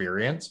that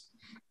experience.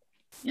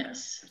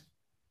 Yes.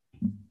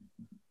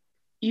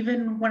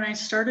 Even when I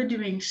started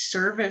doing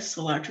service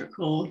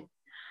electrical,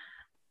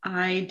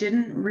 I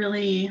didn't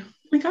really,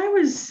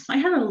 I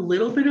had a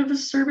little bit of a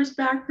service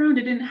background.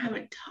 I didn't have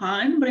a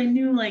ton, but I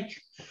knew I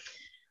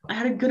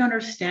had a good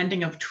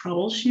understanding of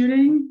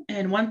troubleshooting.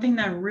 And one thing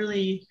that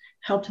really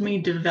helped me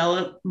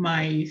develop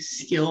my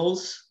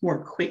skills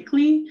more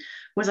quickly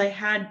was I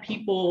had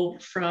people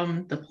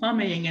from the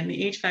plumbing and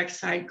the HVAC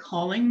side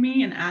calling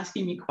me and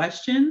asking me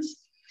questions.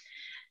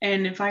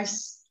 And if I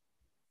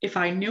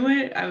knew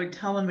it, I would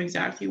tell them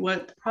exactly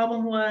what the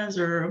problem was,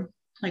 or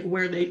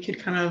where they could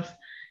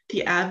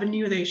the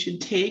avenue they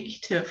should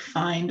take to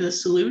find a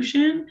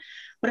solution.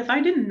 But if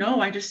I didn't know,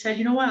 I just said,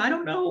 you know what, I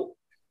don't know,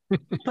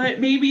 but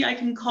maybe I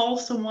can call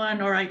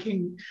someone, or I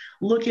can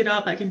look it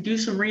up. I can do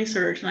some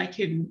research and I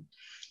can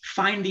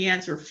find the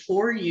answer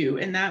for you.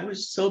 And that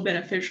was so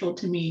beneficial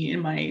to me in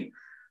my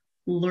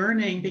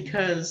learning,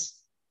 because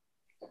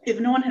if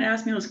no one had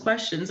asked me those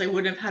questions, I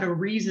wouldn't have had a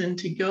reason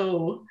to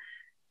go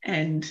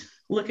and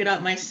look it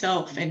up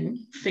myself and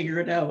figure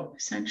it out,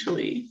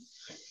 essentially.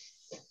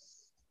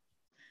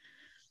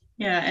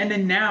 Yeah. And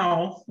then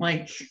now,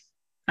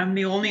 I'm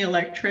the only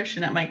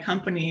electrician at my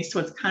company, so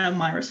it's kind of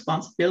my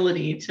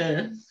responsibility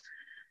to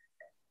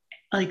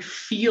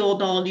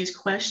field all these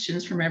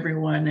questions from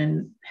everyone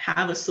and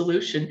have a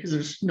solution, because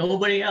there's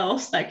nobody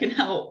else that can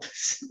help.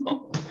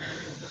 So.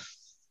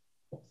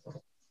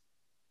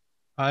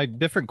 A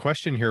different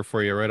question here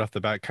for you right off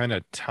the bat, kind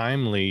of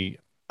timely.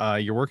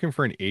 You're working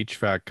for an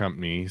HVAC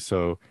company,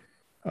 so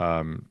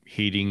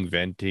heating,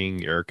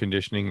 venting, air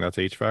conditioning, that's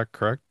HVAC,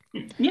 correct?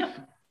 Yeah.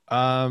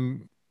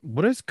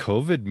 What has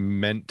COVID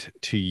meant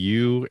to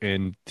you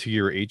and to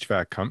your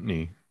HVAC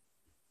company?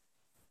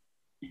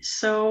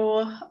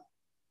 So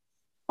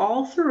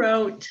all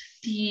throughout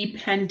the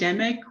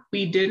pandemic,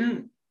 we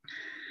didn't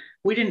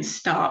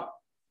stop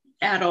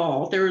at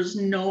all. There was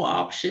no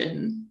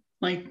option.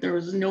 There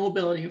was no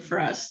ability for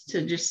us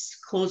to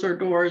just close our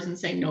doors and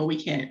say, no,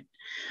 we can't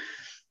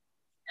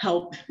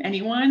help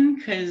anyone,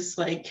 because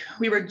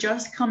we were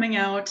just coming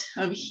out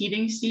of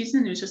heating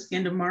season. It was just the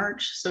end of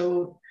March.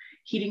 So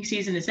heating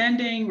season is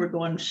ending. We're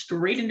going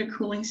straight into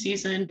cooling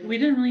season. We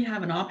didn't really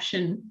have an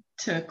option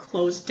to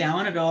close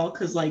down at all,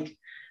 because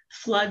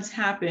floods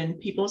happen,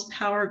 people's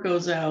power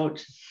goes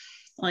out,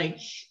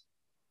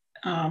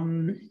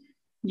 and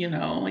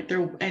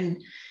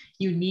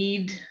you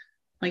need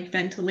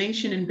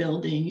ventilation in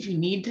buildings. You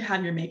need to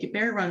have your makeup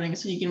air running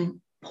so you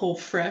can pull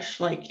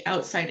fresh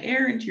outside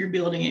air into your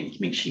building and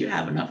make sure you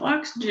have enough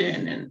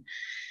oxygen. And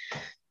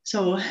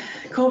so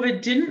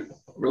COVID didn't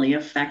really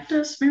affect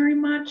us very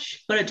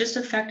much, but it just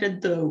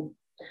affected the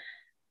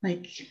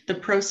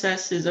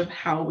processes of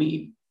how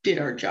we did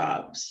our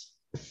jobs.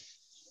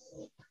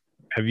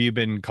 Have you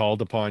been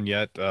called upon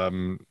yet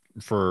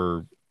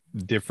for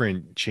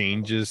different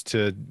changes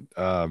to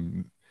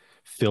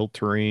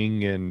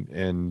filtering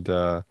and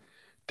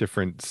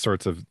different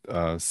sorts of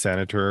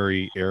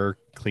sanitary air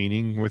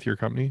cleaning with your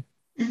company?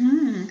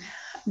 Mm-hmm.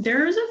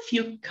 There's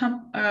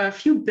a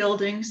few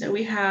buildings that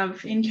we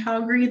have in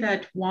Calgary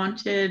that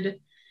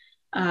wanted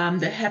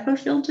the HEPA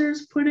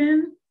filters put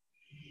in.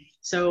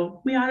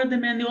 So we added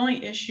them in. The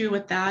only issue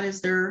with that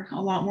is they're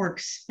a lot more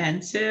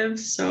expensive.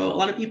 So a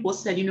lot of people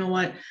said, you know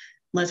what,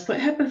 let's put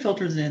HEPA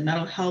filters in.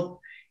 That'll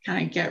help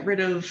kind of get rid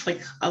of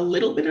a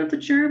little bit of the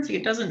germs.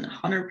 It doesn't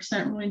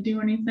 100% really do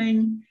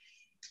anything,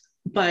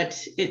 but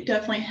it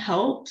definitely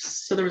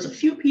helps. So there was a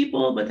few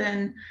people, but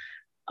then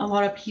a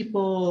lot of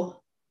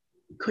people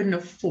couldn't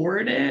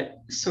afford it.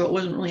 So it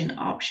wasn't really an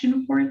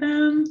option for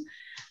them.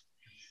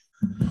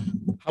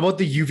 How about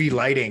the UV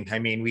lighting? I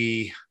mean,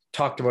 we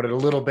talked about it a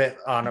little bit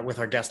on it with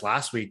our guest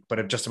last week,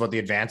 but just about the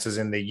advances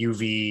in the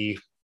UV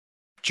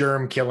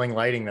germ killing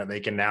lighting that they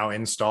can now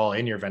install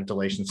in your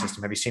ventilation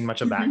system. Have you seen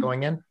much of that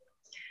going in?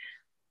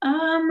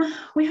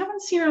 We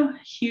haven't seen a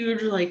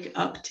huge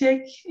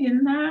uptick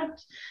in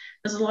that.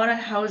 there's a lot of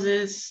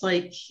houses,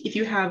 like if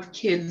you have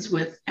kids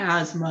with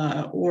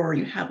asthma or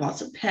you have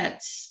lots of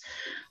pets,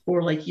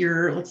 or like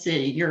let's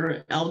say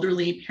your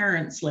elderly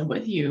parents live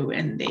with you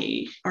and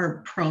they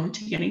are prone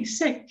to getting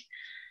sick,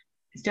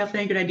 it's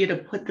definitely a good idea to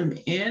put them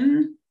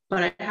in,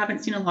 but I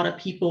haven't seen a lot of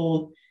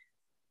people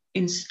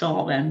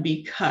install them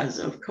because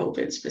of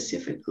COVID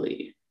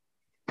specifically.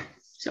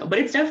 So, but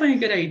it's definitely a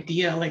good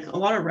idea. Like a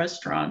lot of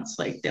restaurants,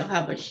 like they'll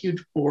have a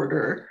huge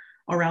border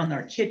around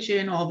their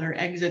kitchen, all their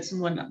exits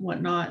and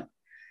whatnot.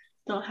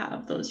 They'll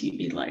have those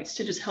UV lights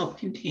to just help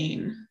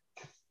contain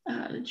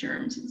the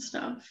germs and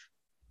stuff.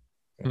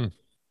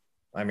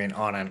 I mean,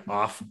 on an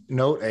off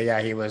note,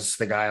 yeah,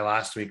 the guy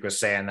last week was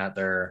saying that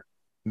they're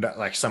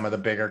like some of the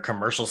bigger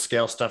commercial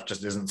scale stuff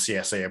just isn't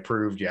CSA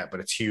approved yet, but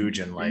it's huge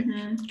in like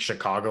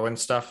Chicago and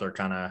stuff. They're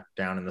kind of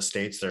down in the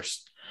States.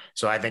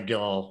 So I think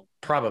you'll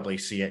probably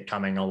see it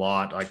coming a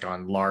lot, like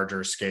on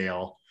larger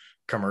scale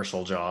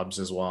commercial jobs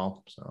as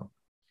well. So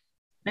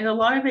like a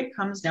lot of it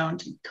comes down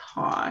to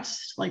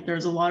cost. Like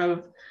there's a lot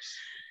of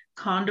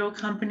condo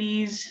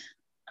companies,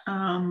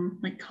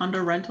 like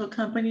condo rental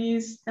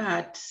companies,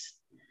 that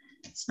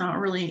it's not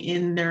really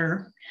in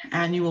their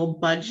annual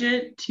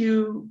budget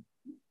to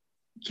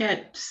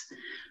get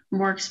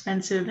more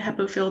expensive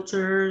HEPA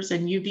filters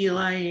and UV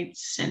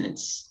lights, and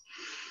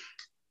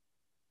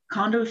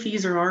condo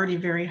fees are already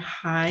very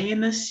high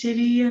in the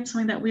city. It's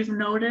something that we've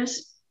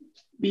noticed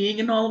being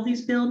in all of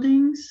these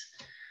buildings.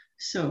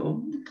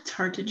 So it's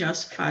hard to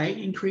justify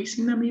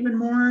increasing them even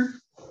more.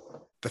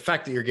 The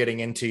fact that you're getting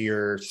into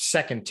your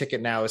second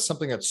ticket now is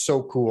something that's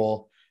so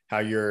cool, how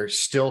you're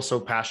still so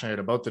passionate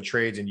about the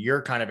trades and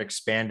you're kind of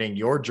expanding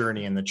your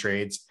journey in the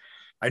trades.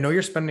 I know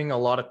you're spending a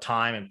lot of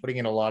time and putting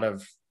in a lot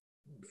of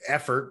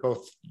effort,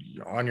 both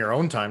on your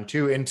own time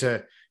too,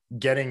 into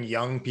getting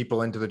young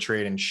people into the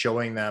trade and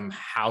showing them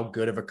how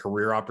good of a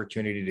career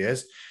opportunity it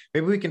is.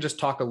 Maybe we can just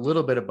talk a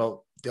little bit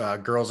about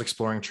Girls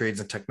Exploring Trades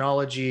and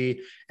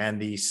Technology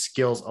and the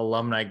Skills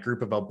Alumni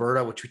Group of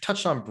Alberta, which we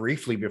touched on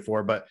briefly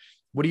before, but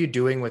what are you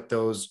doing with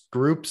those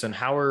groups and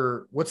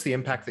what's the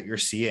impact that you're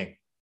seeing?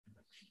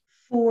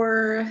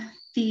 For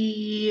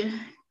the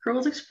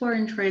Girls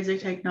Exploring Trades and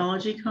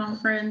Technology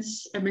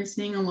conference, I've been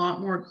seeing a lot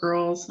more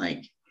girls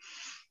like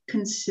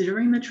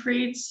considering the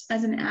trades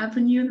as an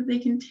avenue that they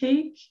can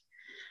take.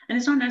 And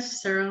it's not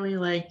necessarily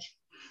like,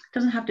 it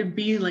doesn't have to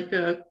be like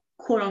a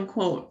quote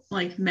unquote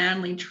like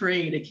manly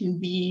trade. It can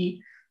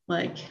be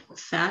like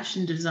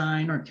fashion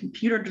design or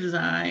computer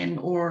design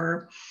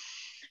or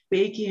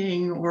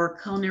baking or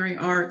culinary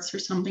arts or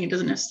something. It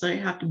doesn't necessarily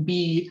have to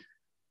be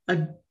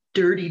a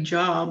dirty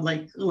job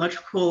like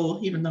electrical,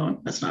 even though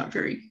that's not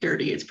very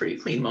dirty, it's pretty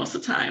clean most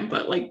of the time,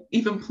 but like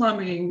even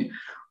plumbing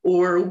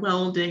or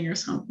welding or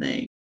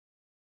something.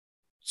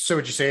 So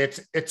would you say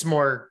it's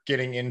more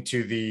getting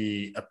into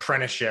the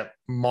apprenticeship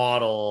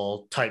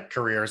model type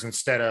careers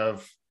instead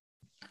of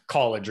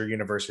college or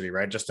university,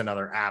 right? Just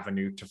another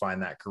avenue to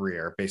find that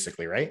career,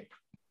 basically, right?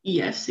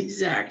 Yes,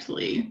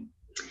 exactly.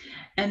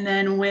 And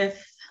then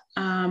with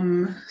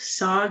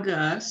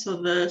SAGA,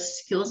 so the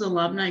Skills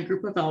Alumni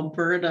Group of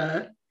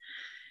Alberta,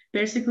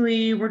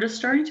 basically we're just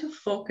starting to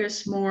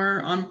focus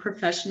more on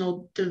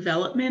professional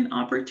development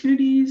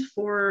opportunities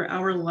for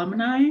our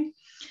alumni.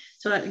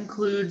 So that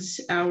includes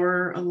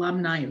our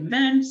alumni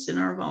events and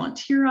our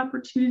volunteer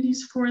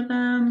opportunities for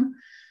them.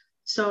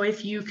 So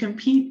if you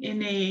compete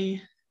in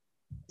a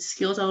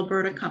Skills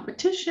Alberta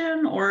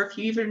competition, or if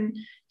you even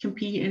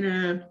compete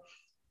in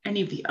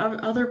any of the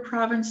other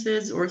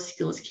provinces or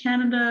Skills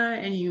Canada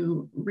and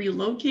you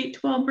relocate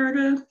to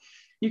Alberta,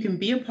 you can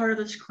be a part of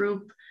this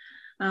group.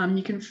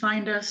 You can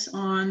find us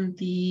on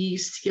the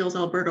Skills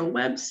Alberta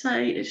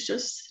website. It's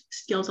just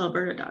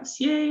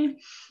skillsalberta.ca.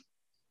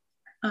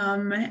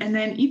 And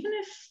then even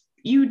if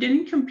you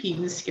didn't compete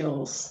in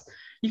skills,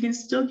 you can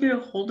still get a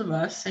hold of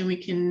us, and we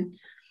can,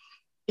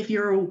 if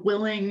you're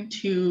willing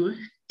to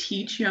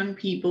teach young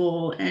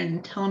people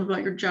and tell them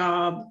about your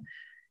job,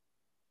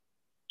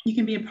 you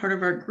can be a part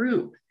of our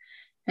group.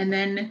 And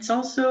then it's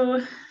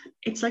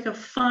like a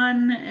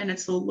fun and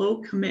it's a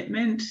low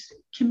commitment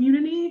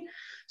community.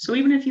 So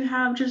even if you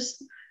have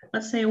just,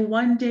 let's say,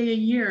 one day a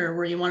year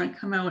where you want to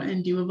come out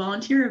and do a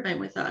volunteer event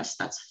with us,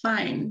 that's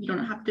fine. You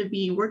don't have to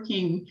be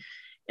working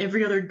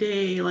every other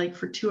day, like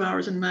for 2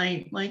 hours a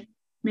night, like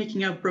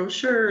making out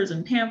brochures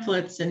and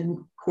pamphlets and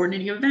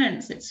coordinating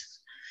events. It's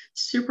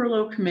super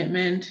low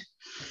commitment.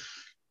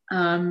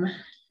 And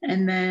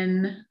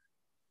then,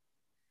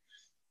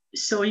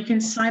 so you can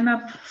sign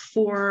up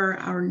for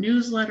our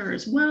newsletter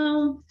as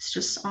well. It's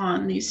just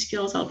on the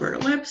Skills Alberta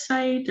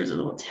website. There's a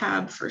little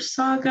tab for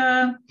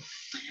SAGA.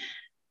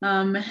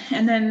 And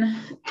then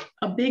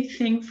a big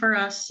thing for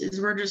us is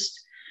we're just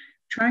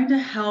trying to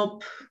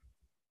help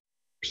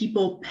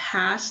people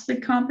pass the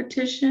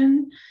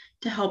competition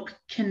to help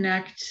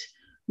connect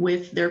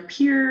with their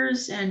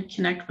peers and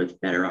connect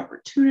with better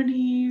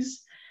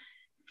opportunities.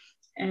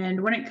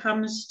 And when it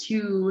comes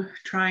to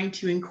trying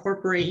to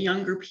incorporate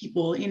younger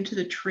people into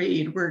the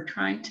trade, we're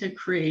trying to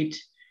create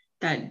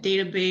that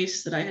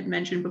database that I had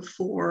mentioned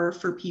before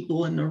for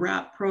people in the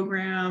RAP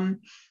program.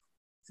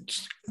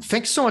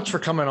 Thanks so much for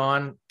coming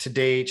on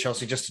today,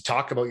 Chelsea, just to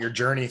talk about your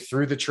journey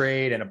through the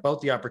trade and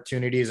about the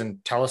opportunities,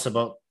 and tell us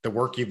about the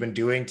work you've been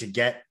doing to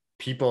get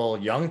people,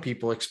 young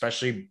people,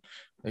 especially,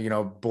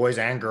 boys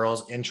and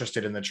girls,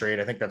 interested in the trade.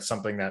 I think that's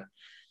something that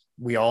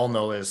we all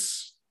know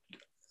is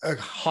a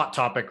hot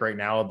topic right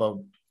now,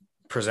 about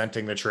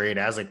presenting the trade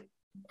as a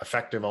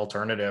effective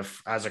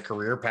alternative as a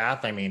career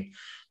path. I mean,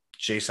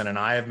 Jason and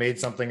I have made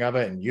something of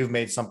it, and you've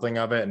made something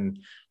of it. And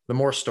the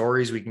more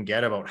stories we can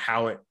get about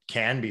how it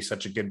can be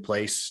such a good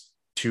place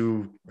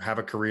to have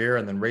a career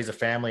and then raise a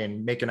family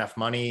and make enough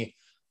money,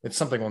 it's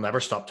something we'll never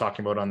stop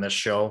talking about on this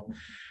show.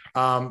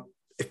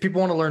 If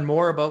people want to learn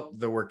more about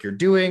the work you're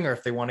doing, or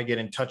if they want to get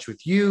in touch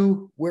with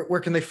you,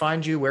 where can they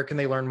find you? Where can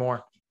they learn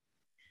more?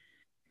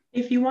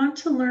 If you want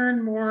to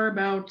learn more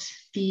about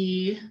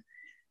the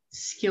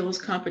skills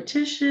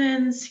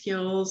competitions,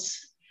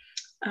 skills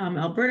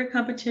Alberta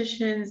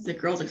competitions, the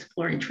Girls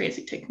Exploring Trades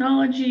and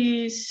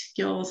Technologies,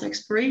 Skills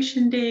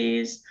Exploration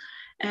Days,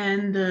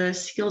 and the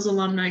Skills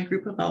Alumni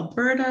Group of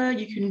Alberta,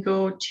 you can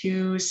go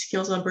to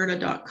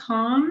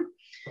skillsalberta.com.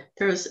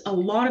 There's a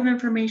lot of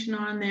information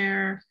on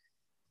there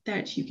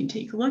that you can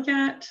take a look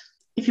at.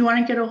 If you want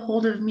to get a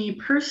hold of me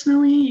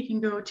personally, you can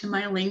go to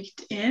my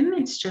LinkedIn.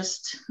 It's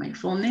just my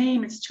full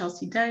name. It's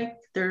Chelsea Dyke.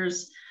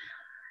 There's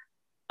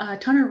a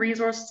ton of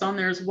resources on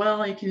there as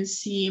well. You can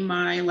see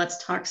my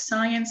Let's Talk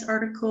Science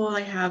article.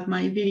 I have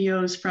my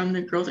videos from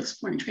the Girls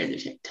Exploring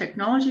Trade and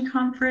Technology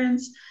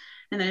Conference.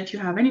 And then if you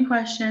have any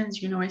questions,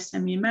 you can always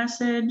send me a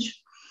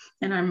message,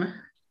 and I'm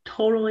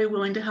totally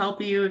willing to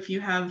help you if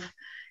you have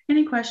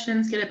any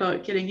questions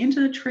about getting into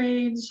the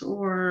trades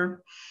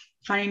or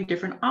finding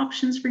different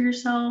options for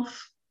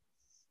yourself.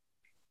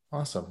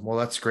 Awesome. Well,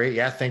 that's great.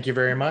 Yeah. Thank you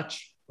very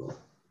much.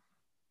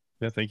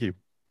 Yeah. Thank you.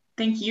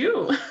 Thank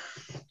you.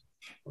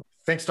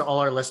 Thanks to all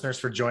our listeners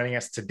for joining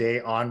us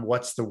today on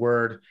What's the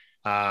Word.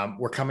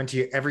 We're coming to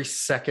you every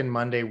second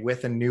Monday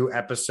with a new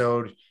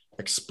episode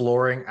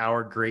exploring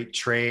our great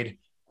trade.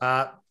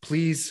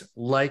 Please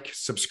like,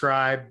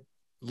 subscribe,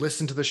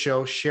 listen to the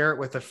show, share it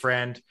with a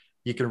friend.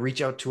 You can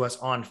reach out to us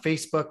on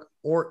Facebook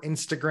or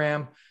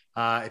Instagram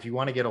if you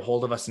want to get a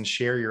hold of us and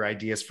share your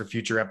ideas for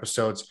future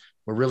episodes.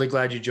 We're really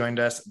glad you joined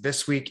us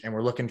this week, and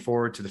we're looking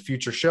forward to the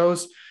future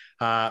shows.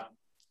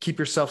 Keep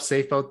yourself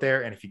safe out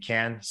there, and if you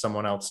can,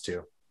 someone else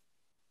too.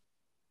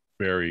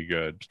 Very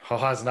good.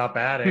 Oh, it's not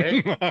bad,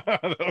 eh?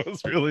 That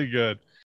was really good.